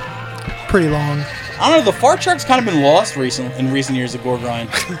once. Pretty long. I don't know, the fart truck's kind of been lost in recent years of gore grind.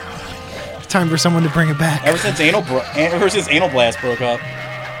 Time for someone to bring it back. Ever since Anal Blast broke up.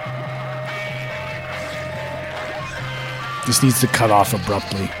 This needs to cut off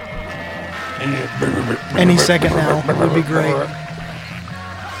abruptly. Any second now would be great.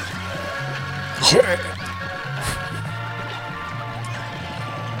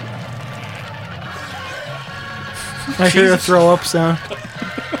 I hear a throw up sound.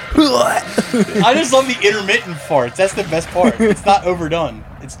 I just love the intermittent farts. That's the best part. It's not overdone.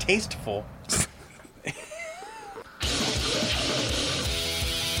 It's tasteful.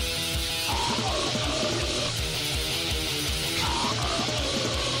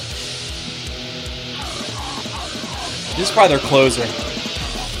 This is probably their closer.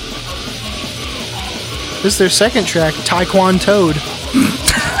 This is their second track, Taekwon Toad.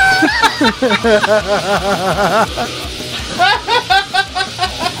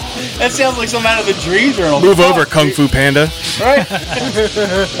 That sounds like some out of the Dream Journal. Move over, Kung Fu Panda. Right?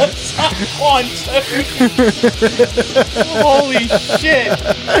 Taekwon Toad. Holy shit.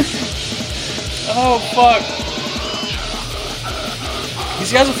 Oh, fuck.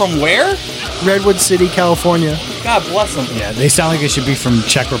 These guys are from where? Redwood City, California. God bless them. Yeah, they sound like they should be from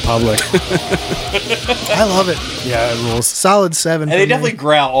Czech Republic. I love it. Yeah, it rules. Solid 7. And they definitely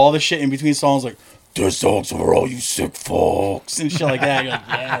growl all the shit in between songs like, "This song's for all you sick folks," and shit like that. You're like,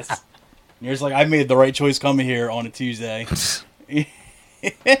 yes. And you're just like, I made the right choice coming here on a Tuesday. To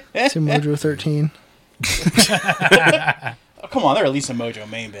Mojo 13. Oh, come on, they're at least a Mojo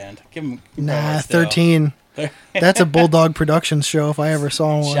main band. Give them. Nah, 13. That's a Bulldog Productions show if I ever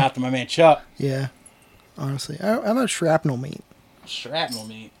saw one. Shout out to my man Chuck. Yeah. Honestly. I'm a Shrapnel Meat. Shrapnel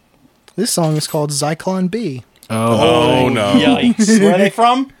Meat. This song is called Zyklon B. Oh no. Yikes. Where are they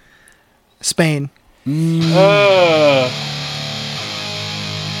from? Spain. Are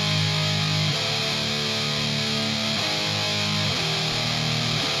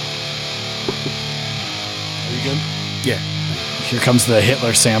you good? Yeah. Here comes the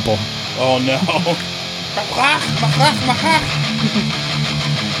Hitler sample. Oh no.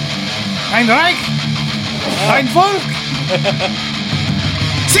 Ein Reich! Ein Volk!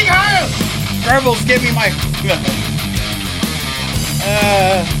 Sing Heil! Goebbels, give me my...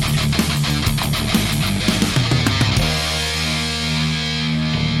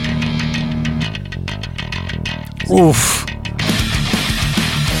 Oof.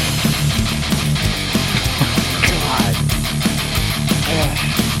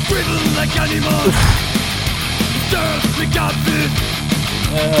 Like animals, just the captain.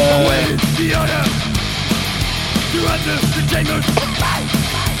 Away the other, to entertainment.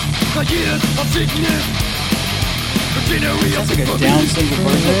 The years of sickness, the scenery of like a Down syndrome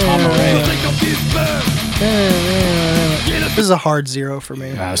version of Pomeray. This is a hard 0 for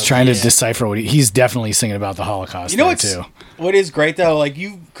me. I was trying to decipher what he's definitely singing about the Holocaust. You know too. What is great though? Like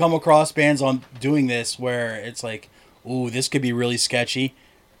you come across bands on doing this where it's like, ooh, this could be really sketchy.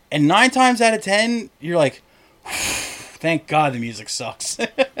 And 9 times out of 10, you're like, thank God the music sucks.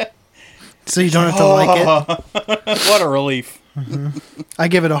 So you don't have to like it? What a relief. Mm-hmm. I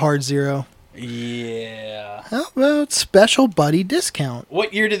give it a hard 0. Yeah. How about Special Buddy Discount?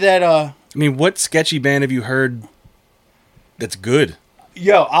 What year did that, I mean, what sketchy band have you heard that's good?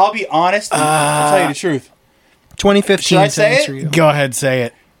 Yo, I'll be honest. I'll tell you the truth. 2015. Should I say it? Go ahead, say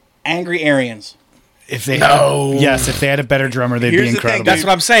it. Angry Aryans. If they if they had a better drummer, they'd be incredible. That's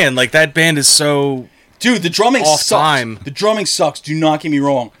what I'm saying. Like that band is so dude. The drumming off sucks. time. The drumming sucks. Do not get me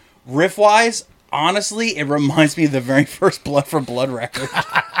wrong. Riff wise, honestly, it reminds me of the very first Blood for Blood record.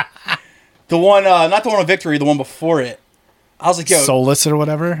 The one, not the one on Victory, the one before it. I was like, yo, Soulless or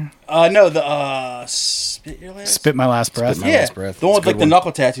whatever. No, the Spit Your Last. Spit My Last Breath. The one with like the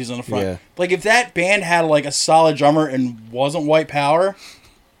knuckle tattoos on the front. Yeah. Like if that band had like a solid drummer and wasn't White Power,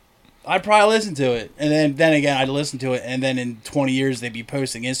 I'd probably listen to it. And then again, I'd listen to it, and then in 20 years, they'd be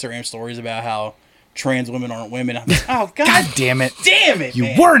posting Instagram stories about how trans women aren't women. I'm like, oh, God damn it. Damn it, You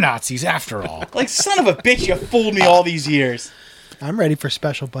man. were Nazis after all. Like, son of a bitch, you fooled me all these years. I'm ready for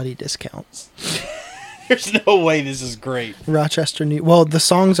Special Buddy Discounts. There's no way this is great. Rochester, New... Well, the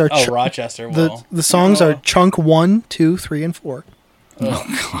songs are... Rochester, well. The songs are Chunk 1, 2, 3, and 4.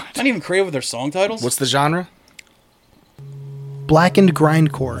 Oh, God. Not even creative with their song titles? What's the genre? Blackened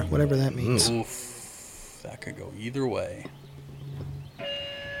Grindcore, whatever that means. Oof. That could go either way.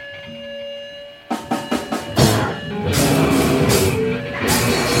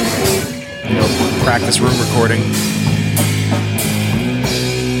 You know, practice room recording.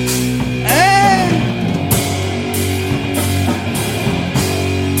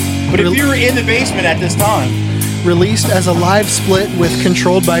 But if you were in the basement at this time. Released as a live split with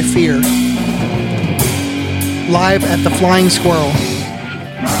Controlled by Fear. Live at the Flying Squirrel.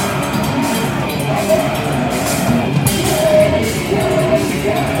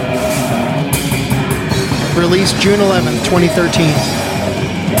 Released June 11th, 2013.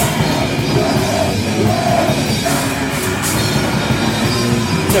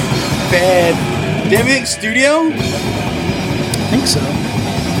 It's a bad... Do they have anything studio? I think so.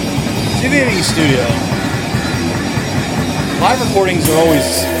 Do they have anything studio? Live recordings are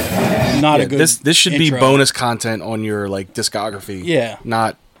always not a good This should intro. be bonus content on your like discography. Yeah.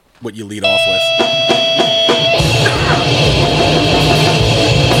 Not what you lead off with.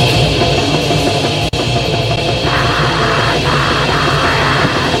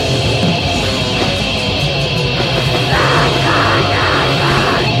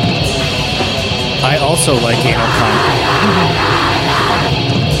 I also like Anal Con.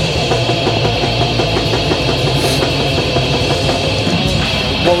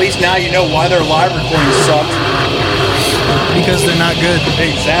 Well, at least now you know why their live recordings sucked. Because they're not good.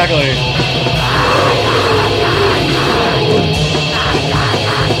 Exactly.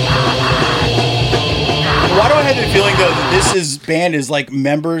 Why do I have the feeling though that band is like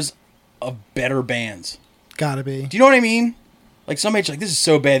members of better bands. Gotta be. Do you know what I mean? Like somebody's like, this is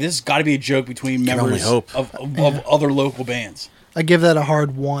so bad. This has got to be a joke between members of other local bands. I give that a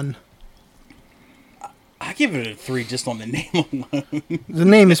hard 1. I give it a 3 just on the name alone. The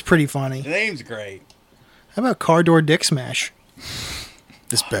name is pretty funny. The name's great. How about Car Door Dick Smash?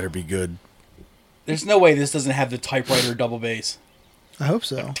 This better be good. There's no way this doesn't have the typewriter double bass. I hope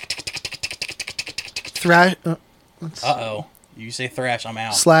so. Thrash. Uh-oh. You say thrash, I'm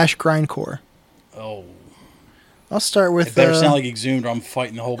out. / grindcore. Oh. I'll start with... It better sound like Exhumed or I'm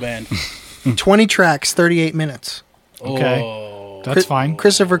fighting the whole band. 20 tracks, 38 minutes. Okay. Oh. That's fine.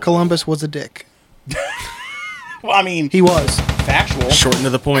 Christopher Columbus was a dick. Well, I mean... He was. Factual. Short and to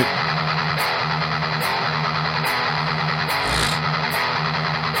the point.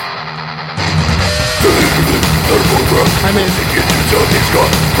 I'm in.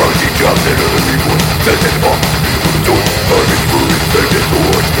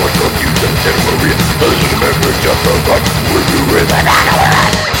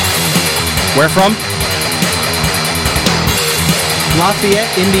 Where from?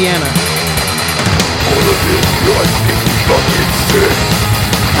 Lafayette, Indiana.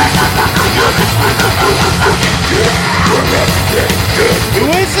 Who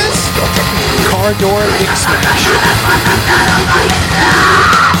is this? Car Door Dick Smash.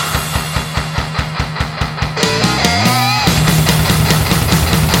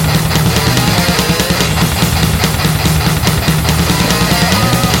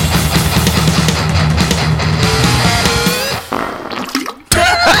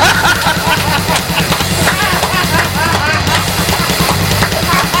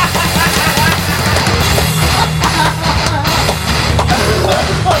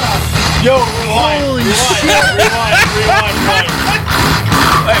 Yo, rewind. Holy rewind, shit. Rewind.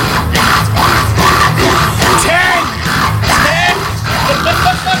 10!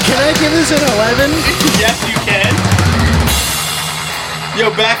 Can I give this an 11? Yes, you can. Yo,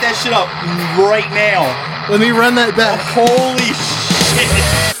 back that shit up right now. Let me run that back. Holy shit.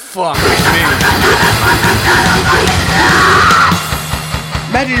 Fuck me.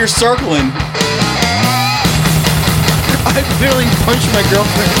 Imagine you're circling. I literally punched my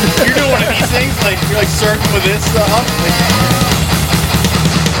girlfriend. You're doing one of these things, like you're like circling with this stuff.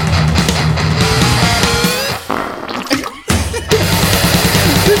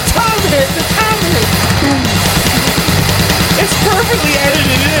 The tom hit. It's perfectly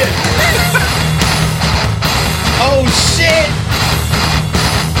edited in. Oh shit!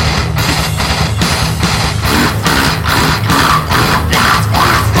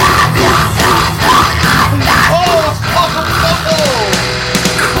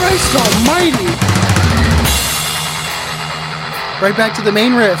 Christ almighty. Right back to the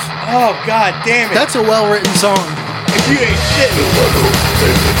main riff. Oh god damn it! That's a well-written song. If you ain't shit.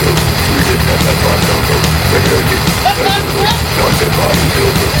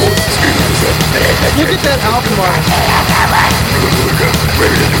 Look at that album art.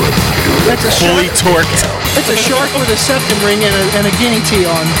 That's a Fully torqued. It's a shark with a septum ring and a guinea tea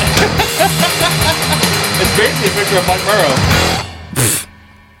on. It's basically a picture of Mike Murrow.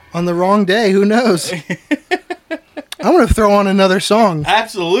 On the wrong day, who knows? I'm going to throw on another song.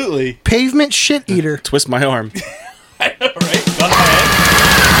 Absolutely. Pavement Shit Eater. Twist my arm. I know, right? Gun my head.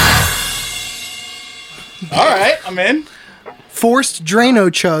 Alright, I'm in. Forced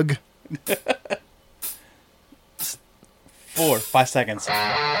Drano Chug. 5 seconds. Don't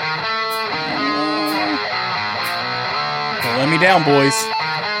let me down, boys.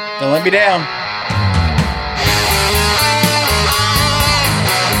 Don't let me down.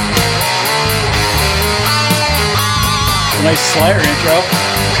 A nice Slayer intro.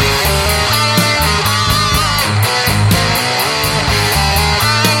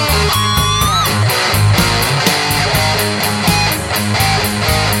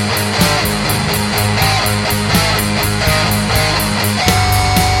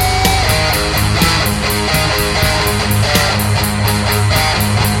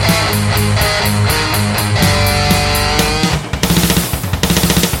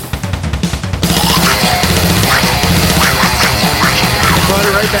 Brought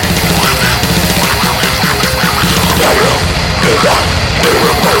it right back.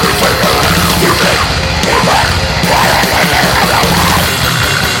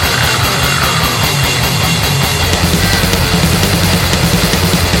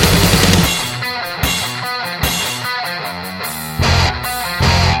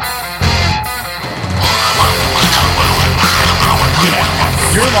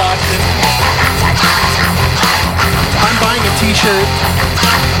 You're locked in. I'm buying a t-shirt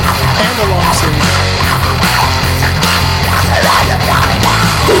and a long sleeve.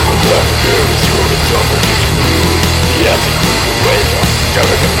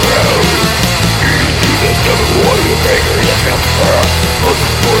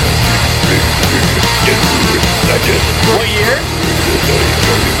 What year?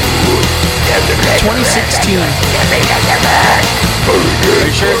 2016. Are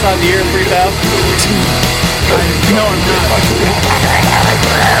you sure it's not the year 3000? No, I'm not.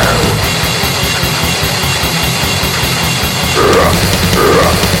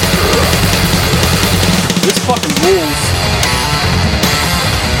 This fucking rules.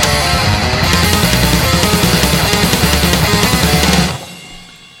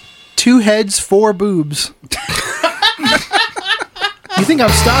 Two heads, four boobs. You think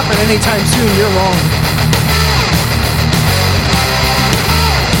I'm stopping anytime soon? You're wrong.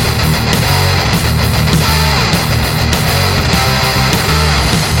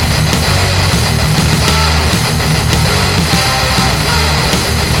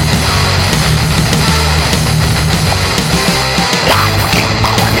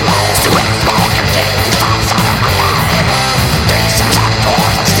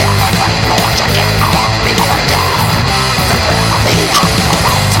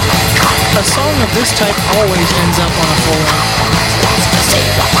 A song of this type always ends up on a full length.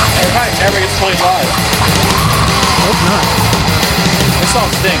 It probably never gets played live. Hope not. This song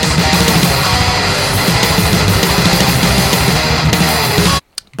stinks.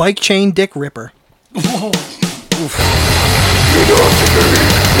 Bike chain dick ripper. I'm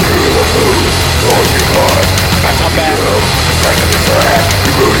back.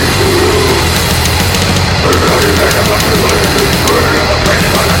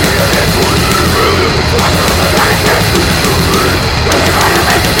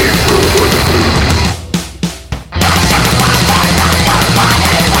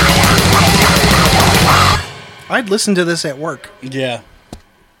 I'd listen to this at work. Yeah.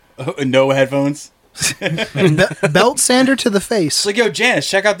 No headphones. Belt sander to the face. It's like, yo, Janice,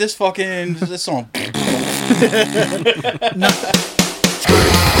 check out this song. I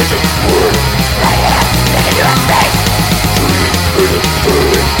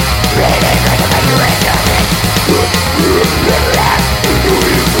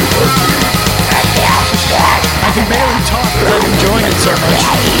can barely talk because I'm enjoying it so much.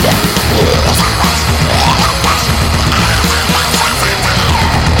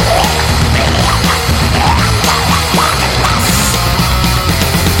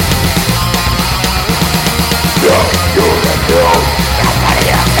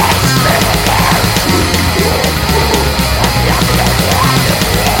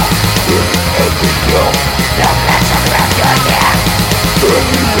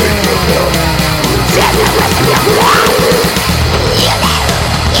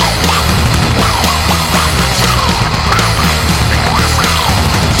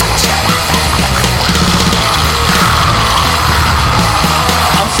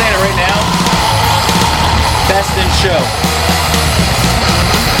 I'm saying it right now. Best in show.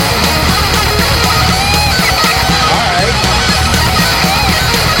 Alright.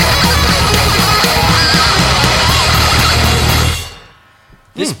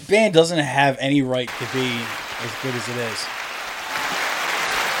 This band doesn't have any right to be as good as it is.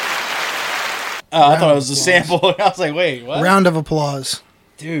 Oh, I thought it was a sample. I was like, wait, what? Round of applause.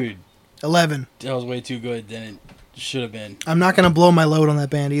 Dude. 11. That was way too good than it should have been. I'm not going to blow my load on that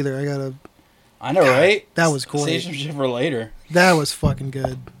band either. I know, right? That was great. Save some shit for later. That was fucking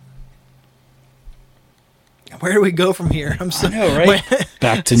good. Where do we go from here? I'm so I know, right?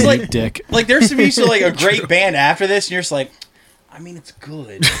 Back to It's Neat like, Dick. Like, there's to be like a great band after this, and you're just like, I mean, it's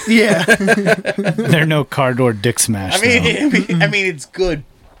good. Yeah. They're no Cardor Dick Smash. I mean, it's good,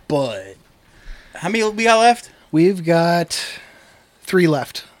 but how many we got left? We've got 3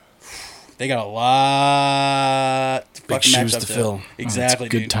 left. They got a lot. Big shoes to fill. Exactly.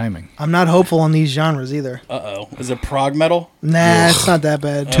 Good dude. timing. I'm not hopeful on these genres either. Uh-oh. Is it prog metal? Nah, it's not that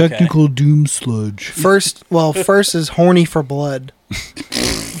bad. Okay. Technical doom sludge. First is Horny for Blood.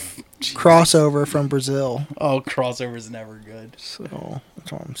 Crossover from Brazil. Oh, crossover's never good. So,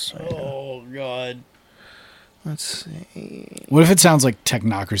 that's what I'm saying. Oh, God. Let's see. What if it sounds like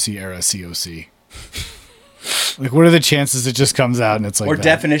Technocracy era COC? Like, what are the chances it just comes out and it's like Or that?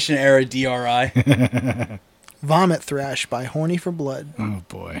 Definition era DRI. Vomit Thrash by Horny for Blood. Oh,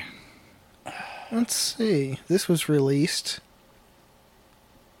 boy. Let's see. This was released.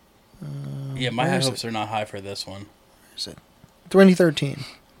 Yeah, my where high is hopes are not high for this one. Where is it? 2013.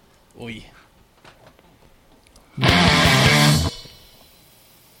 Oy.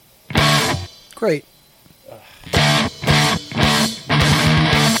 Great.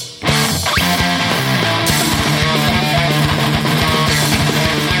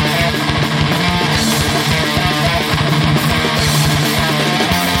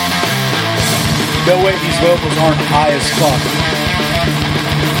 vocals aren't high as fuck.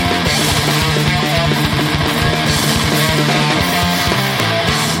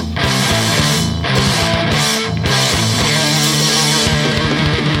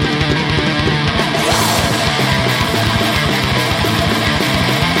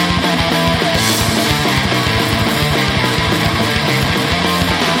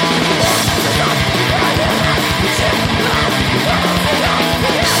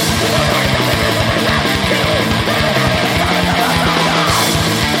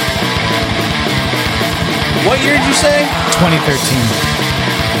 What year did you say? 2013.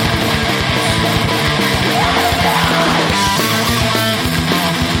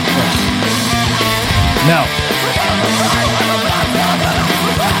 No.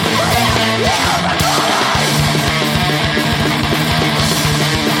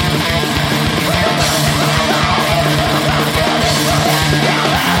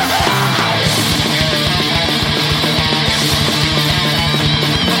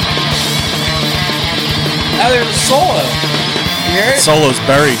 Now there's a solo. You hear it? Solo's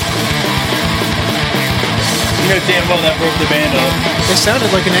buried. You know damn well that broke the band up. It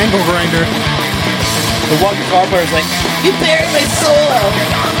sounded like an angle grinder. The one guitar player's like, "You buried my solo."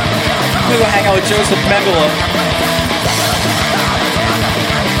 I'm gonna go hang out with Joseph Mengele.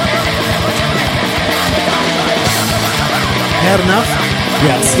 Had enough?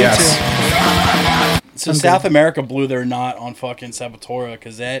 Yes. So South America blew their knot on fucking Sepultura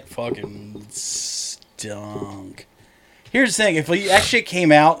because that fucking stunk. Here's the thing: if that shit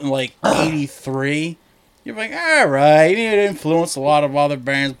came out in like '83, you're like, all right, it influenced a lot of other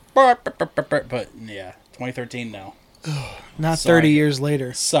bands, but yeah, 2013, no. Not Sorry. 30 years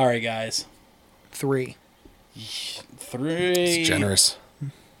later. Sorry, guys. 3. It's generous.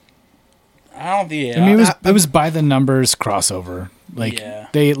 I don't think. I mean, it was by the numbers crossover. Like Yeah.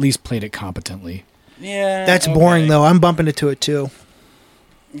 they at least played it competently. Yeah, That's okay. boring, though. I'm bumping it to it, too.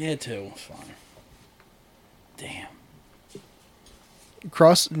 Yeah, too. It's fine. Damn.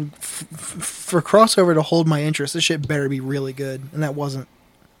 For crossover to hold my interest, this shit better be really good. And that wasn't.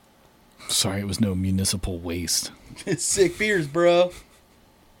 Sorry, it was no municipal waste. Sick beers, bro.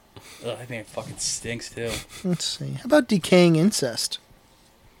 Ugh, I think it fucking stinks too. Let's see. How about Decaying Incest?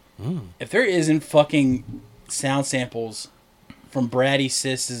 If there isn't fucking sound samples from Bratty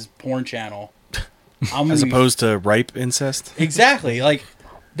Sis's porn channel, I'm As gonna be- opposed to ripe incest. exactly like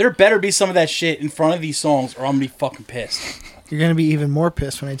there better be some of that shit in front of these songs, or I'm gonna be fucking pissed. You're going to be even more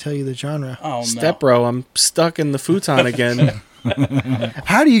pissed when I tell you the genre. Oh Step bro, I'm stuck in the futon again.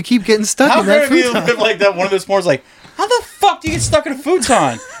 How do you keep getting stuck How in that could it futon? be like that? One of those porns, like, how the fuck do you get stuck in a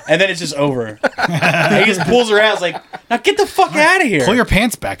futon? And then it's just over. And he just pulls her out. It's like, now get the fuck out of here. Pull your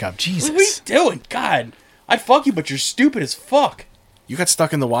pants back up, Jesus. What are you doing? God, I'd fuck you, but you're stupid as fuck. You got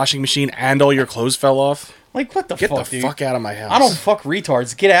stuck in the washing machine and all your clothes fell off? Like, what the Get fuck, the dude? fuck out of my house. I don't fuck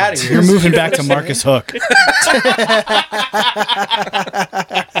retards. Get out of here. You're moving back to Marcus Hook.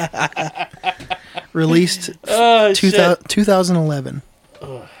 Released Oh, shit. 2011.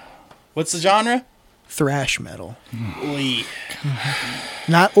 What's the genre? Thrash metal. Oi.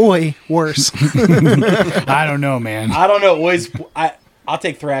 Not oi, worse. I don't know, man. I don't know. I'll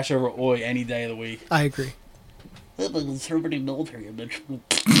take thrash over oi any day of the week. I agree. I'm a conservative military.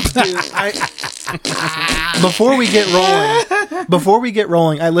 Before we get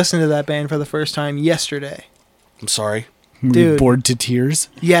rolling, I listened to that band for the first time yesterday. I'm sorry. Were you Dude. bored to tears?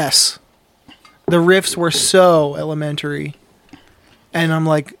 Yes. The riffs were so elementary. And I'm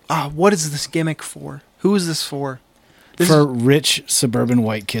like, what is this gimmick for? Who is this for? For rich suburban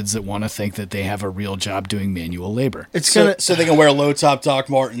white kids that want to think that they have a real job doing manual labor. So they can wear low top Doc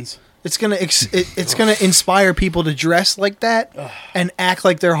Martens. It's gonna inspire people to dress like that and act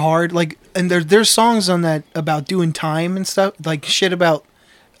like they're hard. Like, and there's songs on that about doing time and stuff, like shit about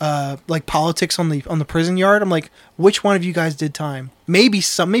like politics on the prison yard. I'm like, which one of you guys did time? Maybe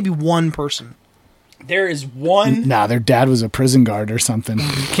one person. There is one. Nah, their dad was a prison guard or something.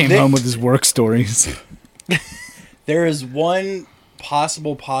 Came home with his work stories. There is one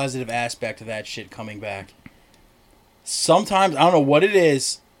possible positive aspect of that shit coming back. Sometimes, I don't know what it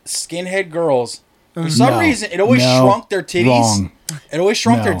is, skinhead girls, for some reason, it always shrunk their titties. Wrong. It always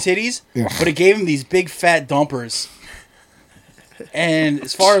shrunk their No. titties, Yeah. but it gave them these big fat dumpers. And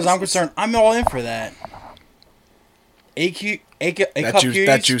as far as I'm concerned, I'm all in for that.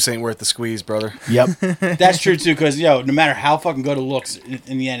 That juice ain't worth the squeeze, brother. Yep. That's true too, because no matter how fucking good it looks,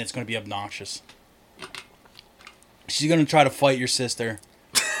 in the end, it's going to be obnoxious. She's going to try to fight your sister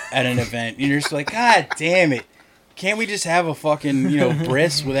at an event, and you're just like, God damn it, Can't we just have a fucking,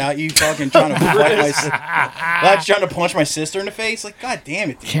 bris without you fucking trying to without trying to punch my sister in the face? Like, god damn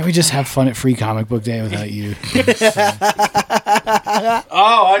it, dude. Can't we just have fun at Free Comic Book Day without you?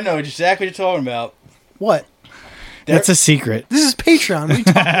 Oh, I know exactly what you're talking about. What? That's a secret. This is Patreon. What are you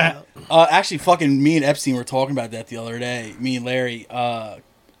talking about? Actually, fucking me and Epstein were talking about that the other day. Me and Larry,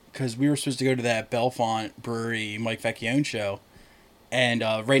 because we were supposed to go to that Belfont Brewery Mike Vecchione show. And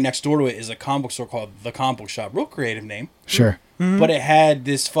right next door to it is a comic book store called The Comic Book Shop. Real creative name. Sure. Mm-hmm. But it had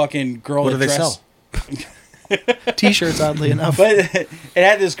this fucking girl. What do they sell? T-shirts, oddly enough. But it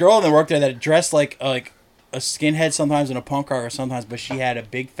had this girl that worked there that dressed like a skinhead sometimes and a punk rocker sometimes, but she had a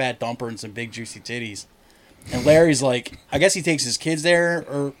big fat dumper and some big juicy titties. And Larry's like, I guess he takes his kids there,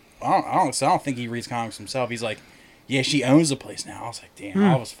 or I don't think he reads comics himself. He's like, yeah, she owns the place now. I was like, damn,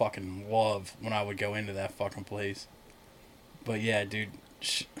 I was fucking in love when I would go into that fucking place. But yeah, dude,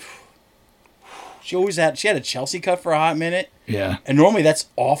 she had a Chelsea cut for a hot minute. Yeah. And normally that's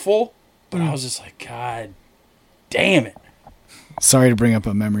awful, but I was just like, God damn it. Sorry to bring up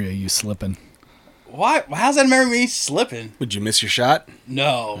a memory of you slipping. Why? How's that memory of me slipping? Would you miss your shot?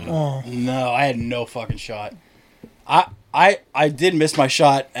 No. No, I had no fucking shot. I did miss my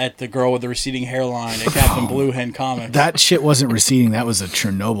shot at the girl with the receding hairline at Captain Blue Hen Comics. That shit wasn't receding. That was a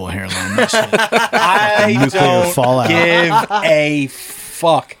Chernobyl hairline. That shit. I Nuclear don't fallout. give a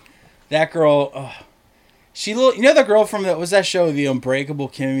fuck. That girl, she looked. You know the girl from was that show, The Unbreakable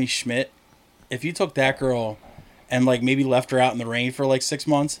Kimmy Schmidt? If you took that girl and like maybe left her out in the rain for like 6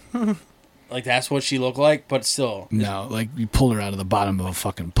 months, like that's what she looked like. But still, no, like you pulled her out of the bottom of a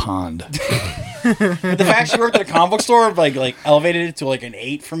fucking pond. But the fact she worked at a comic book store like elevated it to like an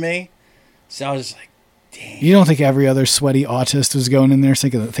 8 for me. So I was just like, damn. You don't think every other sweaty autist was going in there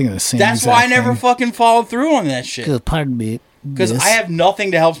thinking the same? That's why I never fucking followed through on that shit. Pardon me. Because I have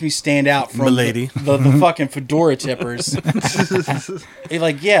nothing that helps me stand out from the fucking fedora tippers.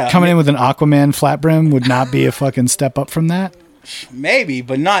 Like, yeah. Coming in with an Aquaman flat brim would not be a fucking step up from that? Maybe,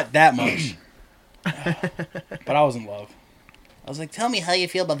 but not that much. But I was in love. I was like, tell me how you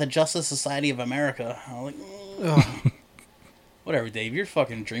feel about the Justice Society of America. I was like, whatever, Dave. You're a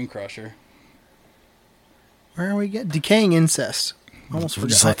fucking dream crusher. Where are we getting? Decaying Incest. Almost forgot.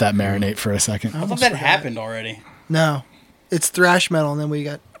 Just let that marinate for a second. I thought that happened already. No. It's thrash metal, and then we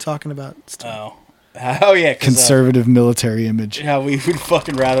got talking about stuff. Oh yeah. Conservative military image. Yeah, we would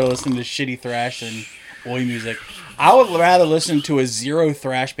fucking rather listen to shitty thrash than oi music. I would rather listen to a 0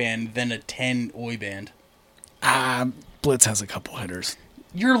 thrash band than a 10 oi band. Blitz has a couple hitters.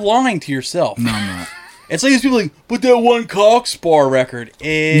 You're lying to yourself. No, I'm not. It's like these people like, but that one Cockspar record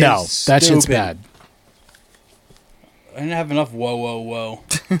is no, that shit's stupid. bad. I didn't have enough whoa, whoa, whoa.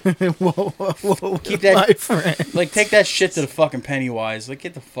 Whoa, whoa, whoa. Keep that, my friend. Like, take that shit to the fucking Pennywise. Like,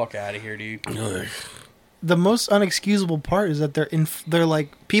 get the fuck out of here, dude. The most unexcusable part is that they're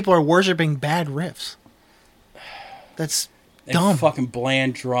like, people are worshiping bad riffs. That's dumb. Fucking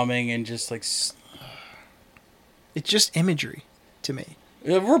bland drumming and just like... It's just imagery to me.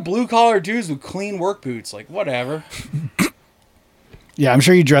 We're blue-collar dudes with clean work boots. Like, whatever. Yeah, I'm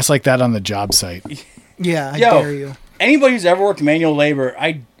sure you dress like that on the job site. Yeah, I dare you. Anybody who's ever worked manual labor,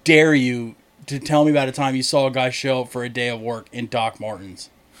 I dare you to tell me about a time you saw a guy show up for a day of work in Doc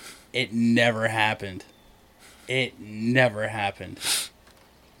Martens. It never happened. It never happened.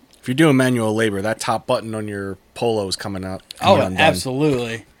 If you're doing manual labor, that top button on your polo is coming out.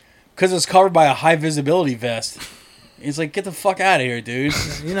 Absolutely. Because it's covered by a high visibility vest. It's like, get the fuck out of here, dude.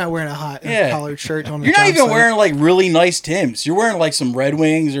 You're not wearing a collared shirt on the You're not even job site. wearing like really nice Timbs. You're wearing like some Red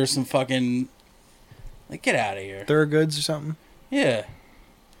Wings or some fucking... Like, get out of here. Thurgoods or something? Yeah.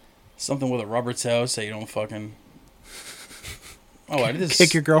 Something with a rubber toe so you don't fucking... Oh, I did this...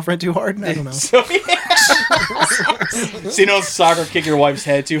 Kick your girlfriend too hard? I don't know. So you don't soccer kick your wife's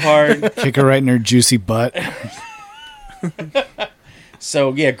head too hard? Kick her right in her juicy butt.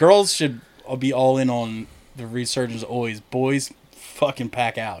 So, yeah, girls should be all in on the resurgence always. Boys, fucking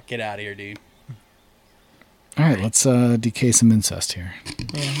pack out. Get out of here, dude. All right, let's decay some incest here.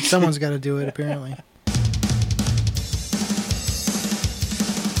 Yeah, someone's got to do it, apparently.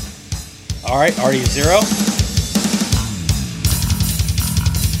 All right, already 0.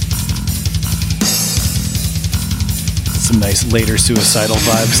 Some nice later suicidal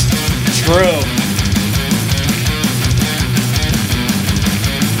vibes. True.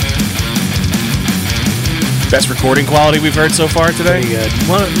 Best recording quality we've heard so far today? Pretty good.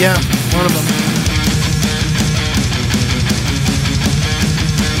 One of them.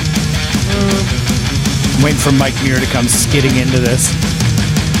 I'm waiting for Mike Muir to come skidding into this.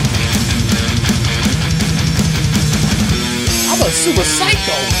 I'm I'm a super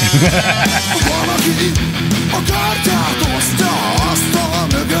psycho.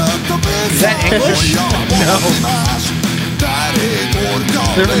 Is that English? No.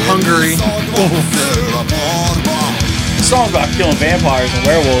 They're from Hungary. The song's about killing vampires and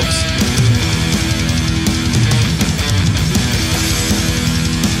werewolves.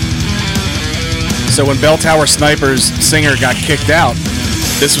 So when Bell Tower Snipers singer got kicked out,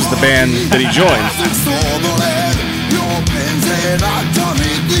 this was the band that he joined.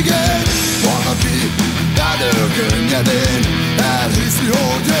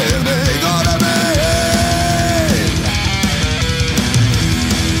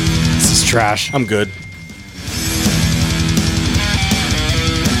 This is trash. I'm good.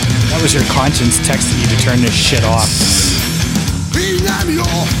 That was your conscience texting you to turn this shit off.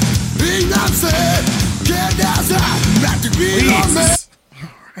 Please.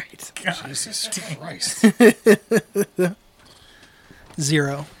 Jesus Christ.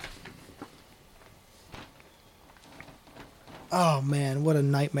 0. Oh man, what a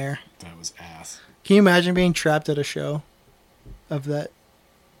nightmare. That was ass. Can you imagine being trapped at a show of that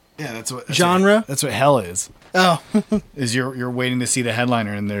Yeah, that's what genre? That's what hell is. Oh. Is you're waiting to see the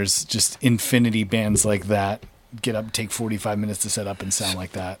headliner and there's just infinity bands like that get up, take 45 minutes to set up and sound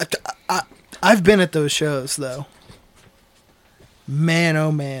like that. I've been at those shows though. Man,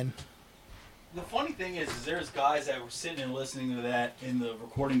 oh man. The funny thing is there's guys that were sitting and listening to that in the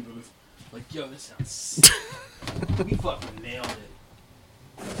recording booth, like, yo, this sounds. We fucking nailed it.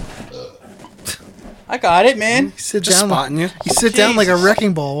 I got it, man. You sit Just down. spotting you. You sit down like a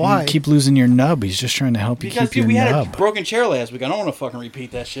wrecking ball. Why? You keep losing your nub. He's just trying to help you Because keep your we had a nub. broken chair last week. I don't want to fucking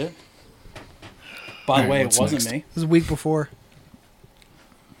repeat that shit. By the Alright, way, it what's wasn't next? me. It was a week before.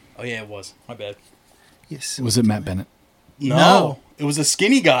 Oh yeah, it was. My bad. Yes. Was it Matt Bennett? No. It was a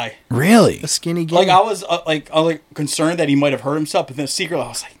skinny guy. Really? A skinny guy. Like I was concerned that he might have hurt himself, but then secretly I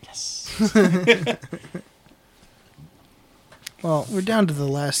was like, yes. Well, we're down to the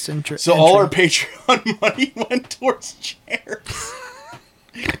last So all our Patreon money went towards chairs.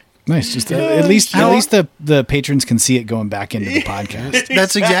 Nice. Just at least the patrons can see it going back into the podcast.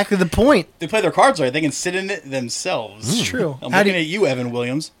 That's exactly the point. They play their cards right. They can sit in it themselves. It's true. I'm looking at you, Evan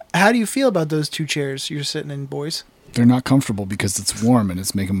Williams. How do you feel about those 2 chairs you're sitting in, boys? They're not comfortable because it's warm and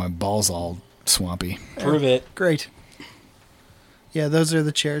it's making my balls all swampy. Prove it. Great. Yeah, those are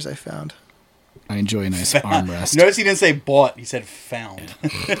the chairs I found. I enjoy a nice armrest. Notice he didn't say bought. He said found.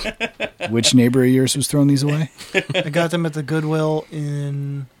 Which neighbor of yours was throwing these away? I got them at the Goodwill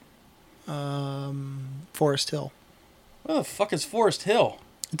in Forest Hill. Where the fuck is Forest Hill?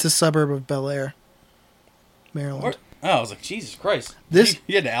 It's a suburb of Bel Air, Maryland. Where? Oh, I was like, Jesus Christ. This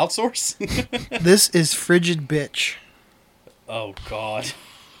you had to outsource? This is Frigid Bitch. Oh, God.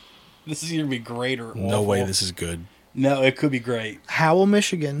 This is going to be great or awful. No way this is good. No, it could be great. Howell,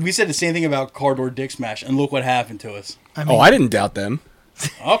 Michigan. We said the same thing about Cardboard Dick Smash, and look what happened to us. I didn't doubt them.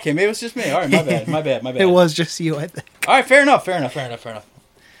 Okay, maybe it was just me. All right, my bad. It was just you, I think. All right, fair enough.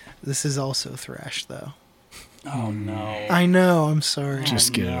 This is also thrash, though. Oh, no. I know, I'm sorry.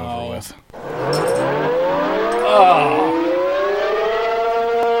 Just get it over with. Oh.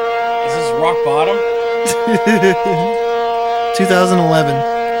 Is this rock bottom? 2011.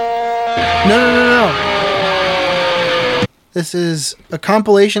 No. This is a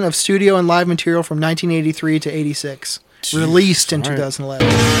compilation of studio and live material from 1983 to 86. Released in 2011.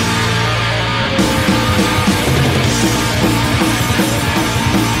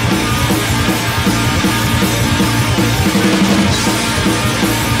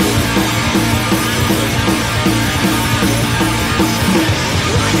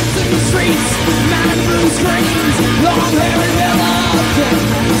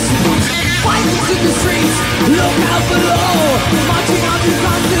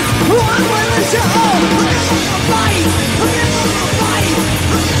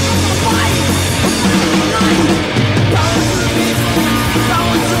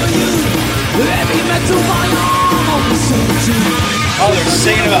 Oh, they're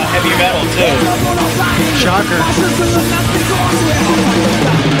singing about heavy metal, too. Shocker.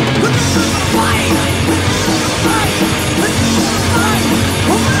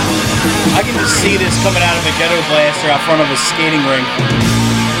 I can just see this coming out of a ghetto blaster out front of a skating rink.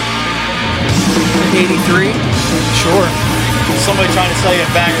 83? Sure. Somebody trying to sell you a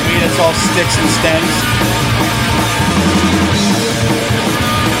bag of weed that's all sticks and stems.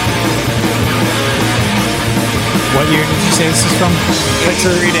 What year did you say this is from? It's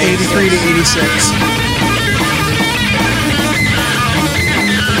 83 to 86.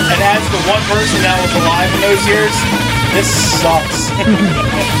 And as the one person that was alive in those years, this sucks.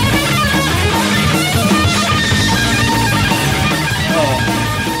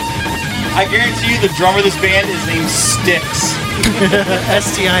 I guarantee you the drummer of this band is named Styx.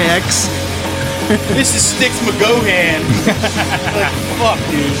 STIX. This is Styx McGohan. Like, fuck,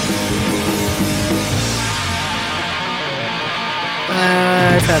 dude.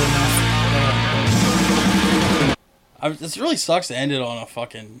 I've had enough. This really sucks to end it on a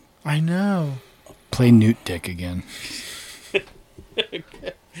fucking... I know. Play Newt Dick again.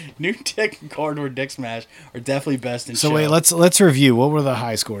 Newt Dick and Cardor Dick Smash are definitely best in So show. wait, let's review. What were the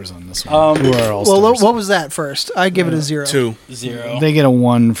high scores on this one? Who are all Well, what was that first? I give it a 0. 2. 0. They get a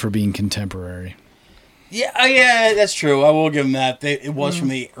 1 for being contemporary. Yeah, that's true. I will give them that. It was from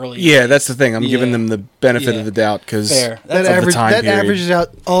the early. Yeah, that's the thing. I'm Yeah. giving them the benefit Yeah. of the doubt because Fair. That, averages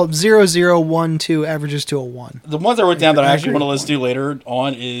out 0, 0, 1, 2 averages to a 1. The ones I wrote down that I actually agree. want to listen to later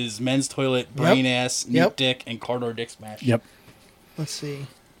on is Men's Toilet, Brain Ass, Newt Yep. Dick, and Cardor Dick Smash. Yep. Let's see.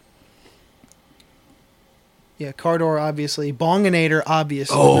 Yeah, Cardor, obviously. Bonginator,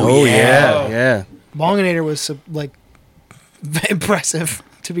 obviously. Oh yeah. Bonginator was like impressive,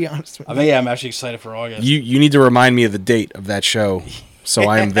 to be honest with you. I mean, yeah, I'm actually excited for August. You need to remind me of the date of that show, so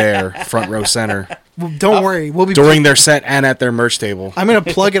I am there, front row center. Well, don't worry, we'll be during their set and at their merch table. I'm gonna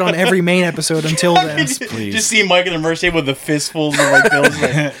plug it on every main episode until then. Please. Just see Mike in the merch table with the fistfuls of like bills.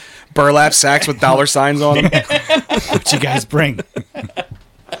 Like, Burlap sacks with dollar signs on them. What you guys bring?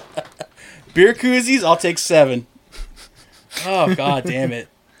 beer koozies, I'll take 7. Oh, god damn it.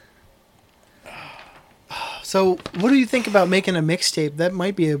 So, what do you think about making a mixtape? That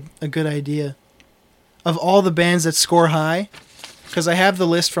might be a good idea. Of all the bands that score high, because I have the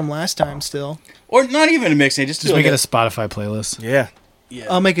list from last time still. Or not even a mixtape, just make it a Spotify playlist. Yeah.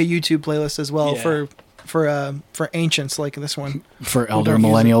 I'll make a YouTube playlist as well Yeah. for ancients like this one. For elder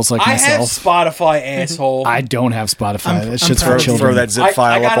millennials like I have myself. Spotify, asshole. I don't have Spotify. That shit's throw, for children. throw that zip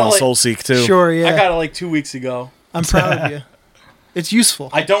file up on SoulSeek too. Sure, yeah. I got it like 2 weeks ago. I'm proud of you. It's useful.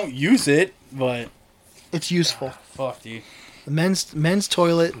 I don't use it, but It's useful. fuck, dude. The men's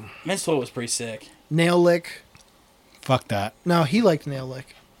toilet, Men's Toilet was pretty sick. Nail Lick. Fuck that. No, he liked Nail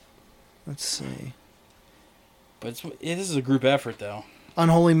Lick. Let's see. But this is a group effort, though.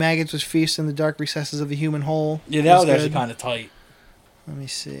 Unholy Maggots was Feast in the Dark Recesses of the Human Whole. Yeah, that was actually good. kind of tight. Let me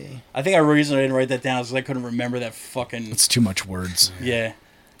see. I think the reason I didn't write that down is because I couldn't remember that fucking... It's too much words. Yeah.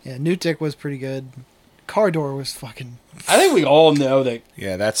 Yeah, Newt Dick was pretty good. Cardor was fucking... I think we all know that...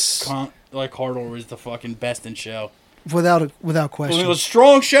 Yeah, that's... Cardor was the fucking best in show. Without Well, question. it was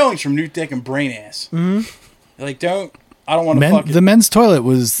strong showings from Newt Dick and Brain Ass. Mm-hmm. Like, I don't want to fucking... The men's toilet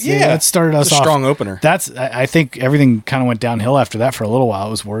was Yeah. that started us It's a off. strong opener. I think everything kind of went downhill after that for a little while. It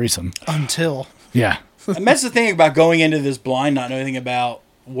was worrisome. Until. Yeah. And that's the thing about going into this blind, not knowing anything about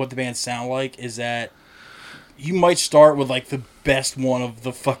what the bands sound like, is that you might start with like the best one of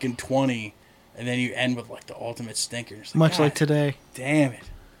the fucking 20, and then you end with like the ultimate stinker. It's Much God like today. Damn it.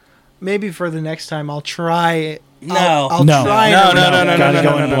 Maybe for the next time I'll try it. No. I'll try it. Gotta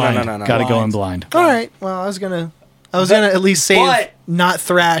go in blind. Gotta go in blind. All right. Well, I was gonna at least save but- not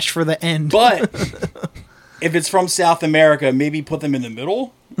thrash for the end. But if it's from South America, maybe put them in the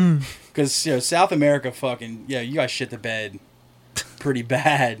middle. Because South America fucking, you guys shit the bed pretty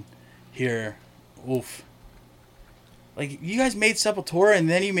bad here. Oof. Like, you guys made Sepultura and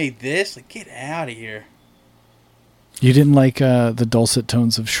then you made this? Like, get out of here. You didn't like the dulcet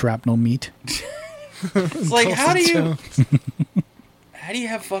tones of shrapnel meat? It's like, how do you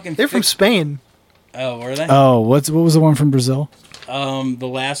have fucking... They're from Spain. Oh, were they? Oh, what was the one from Brazil? The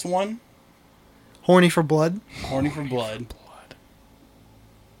last one? Horny for Blood. Horny for Blood.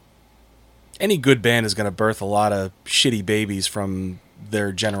 Any good band is going to birth a lot of shitty babies from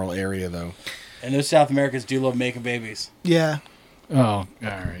their general area, though. And those South Americans do love making babies. Yeah. Oh, all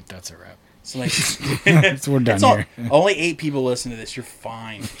right. That's a wrap. So like, We're done here. Only 8 people listen to this. You're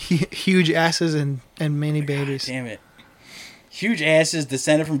fine. Huge asses and many babies. Damn it. Huge asses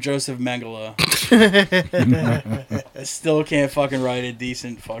descended from Joseph Mengele. Still can't fucking write a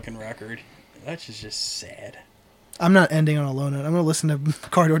decent fucking record. That's just sad. I'm not ending on a low note. I'm going to listen to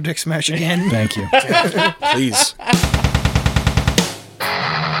Cardor Dick Smash again. Thank you. Please.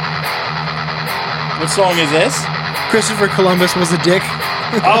 What song is this? Christopher Columbus was a dick.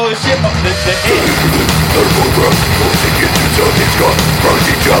 Oh, shit.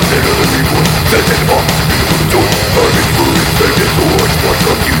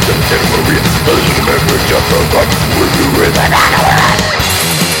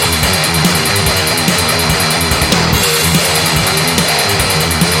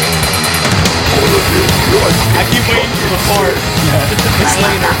 I keep waiting for the part. It's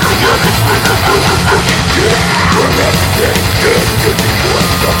later.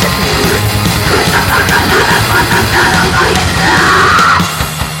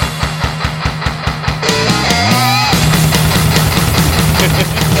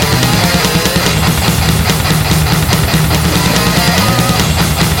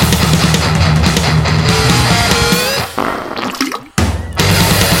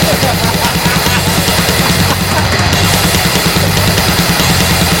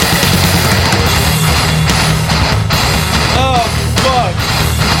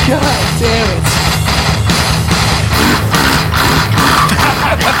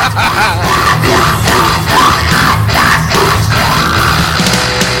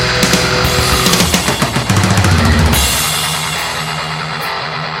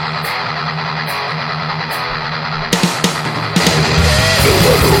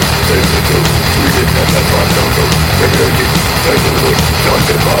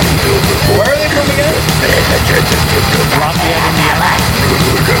 Where are they from again? Lafayette, Indiana.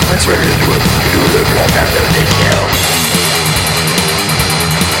 That's right.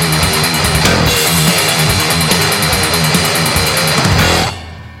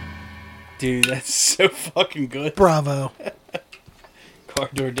 Dude, that's so fucking good. Bravo. Car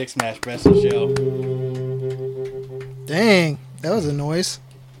Door Dick Smash, best in show. Dang, that was a noise.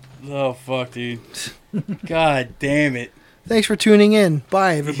 Oh, fuck, dude. God damn it. Thanks for tuning in.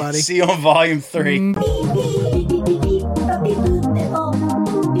 Bye, everybody. See you on Volume 3.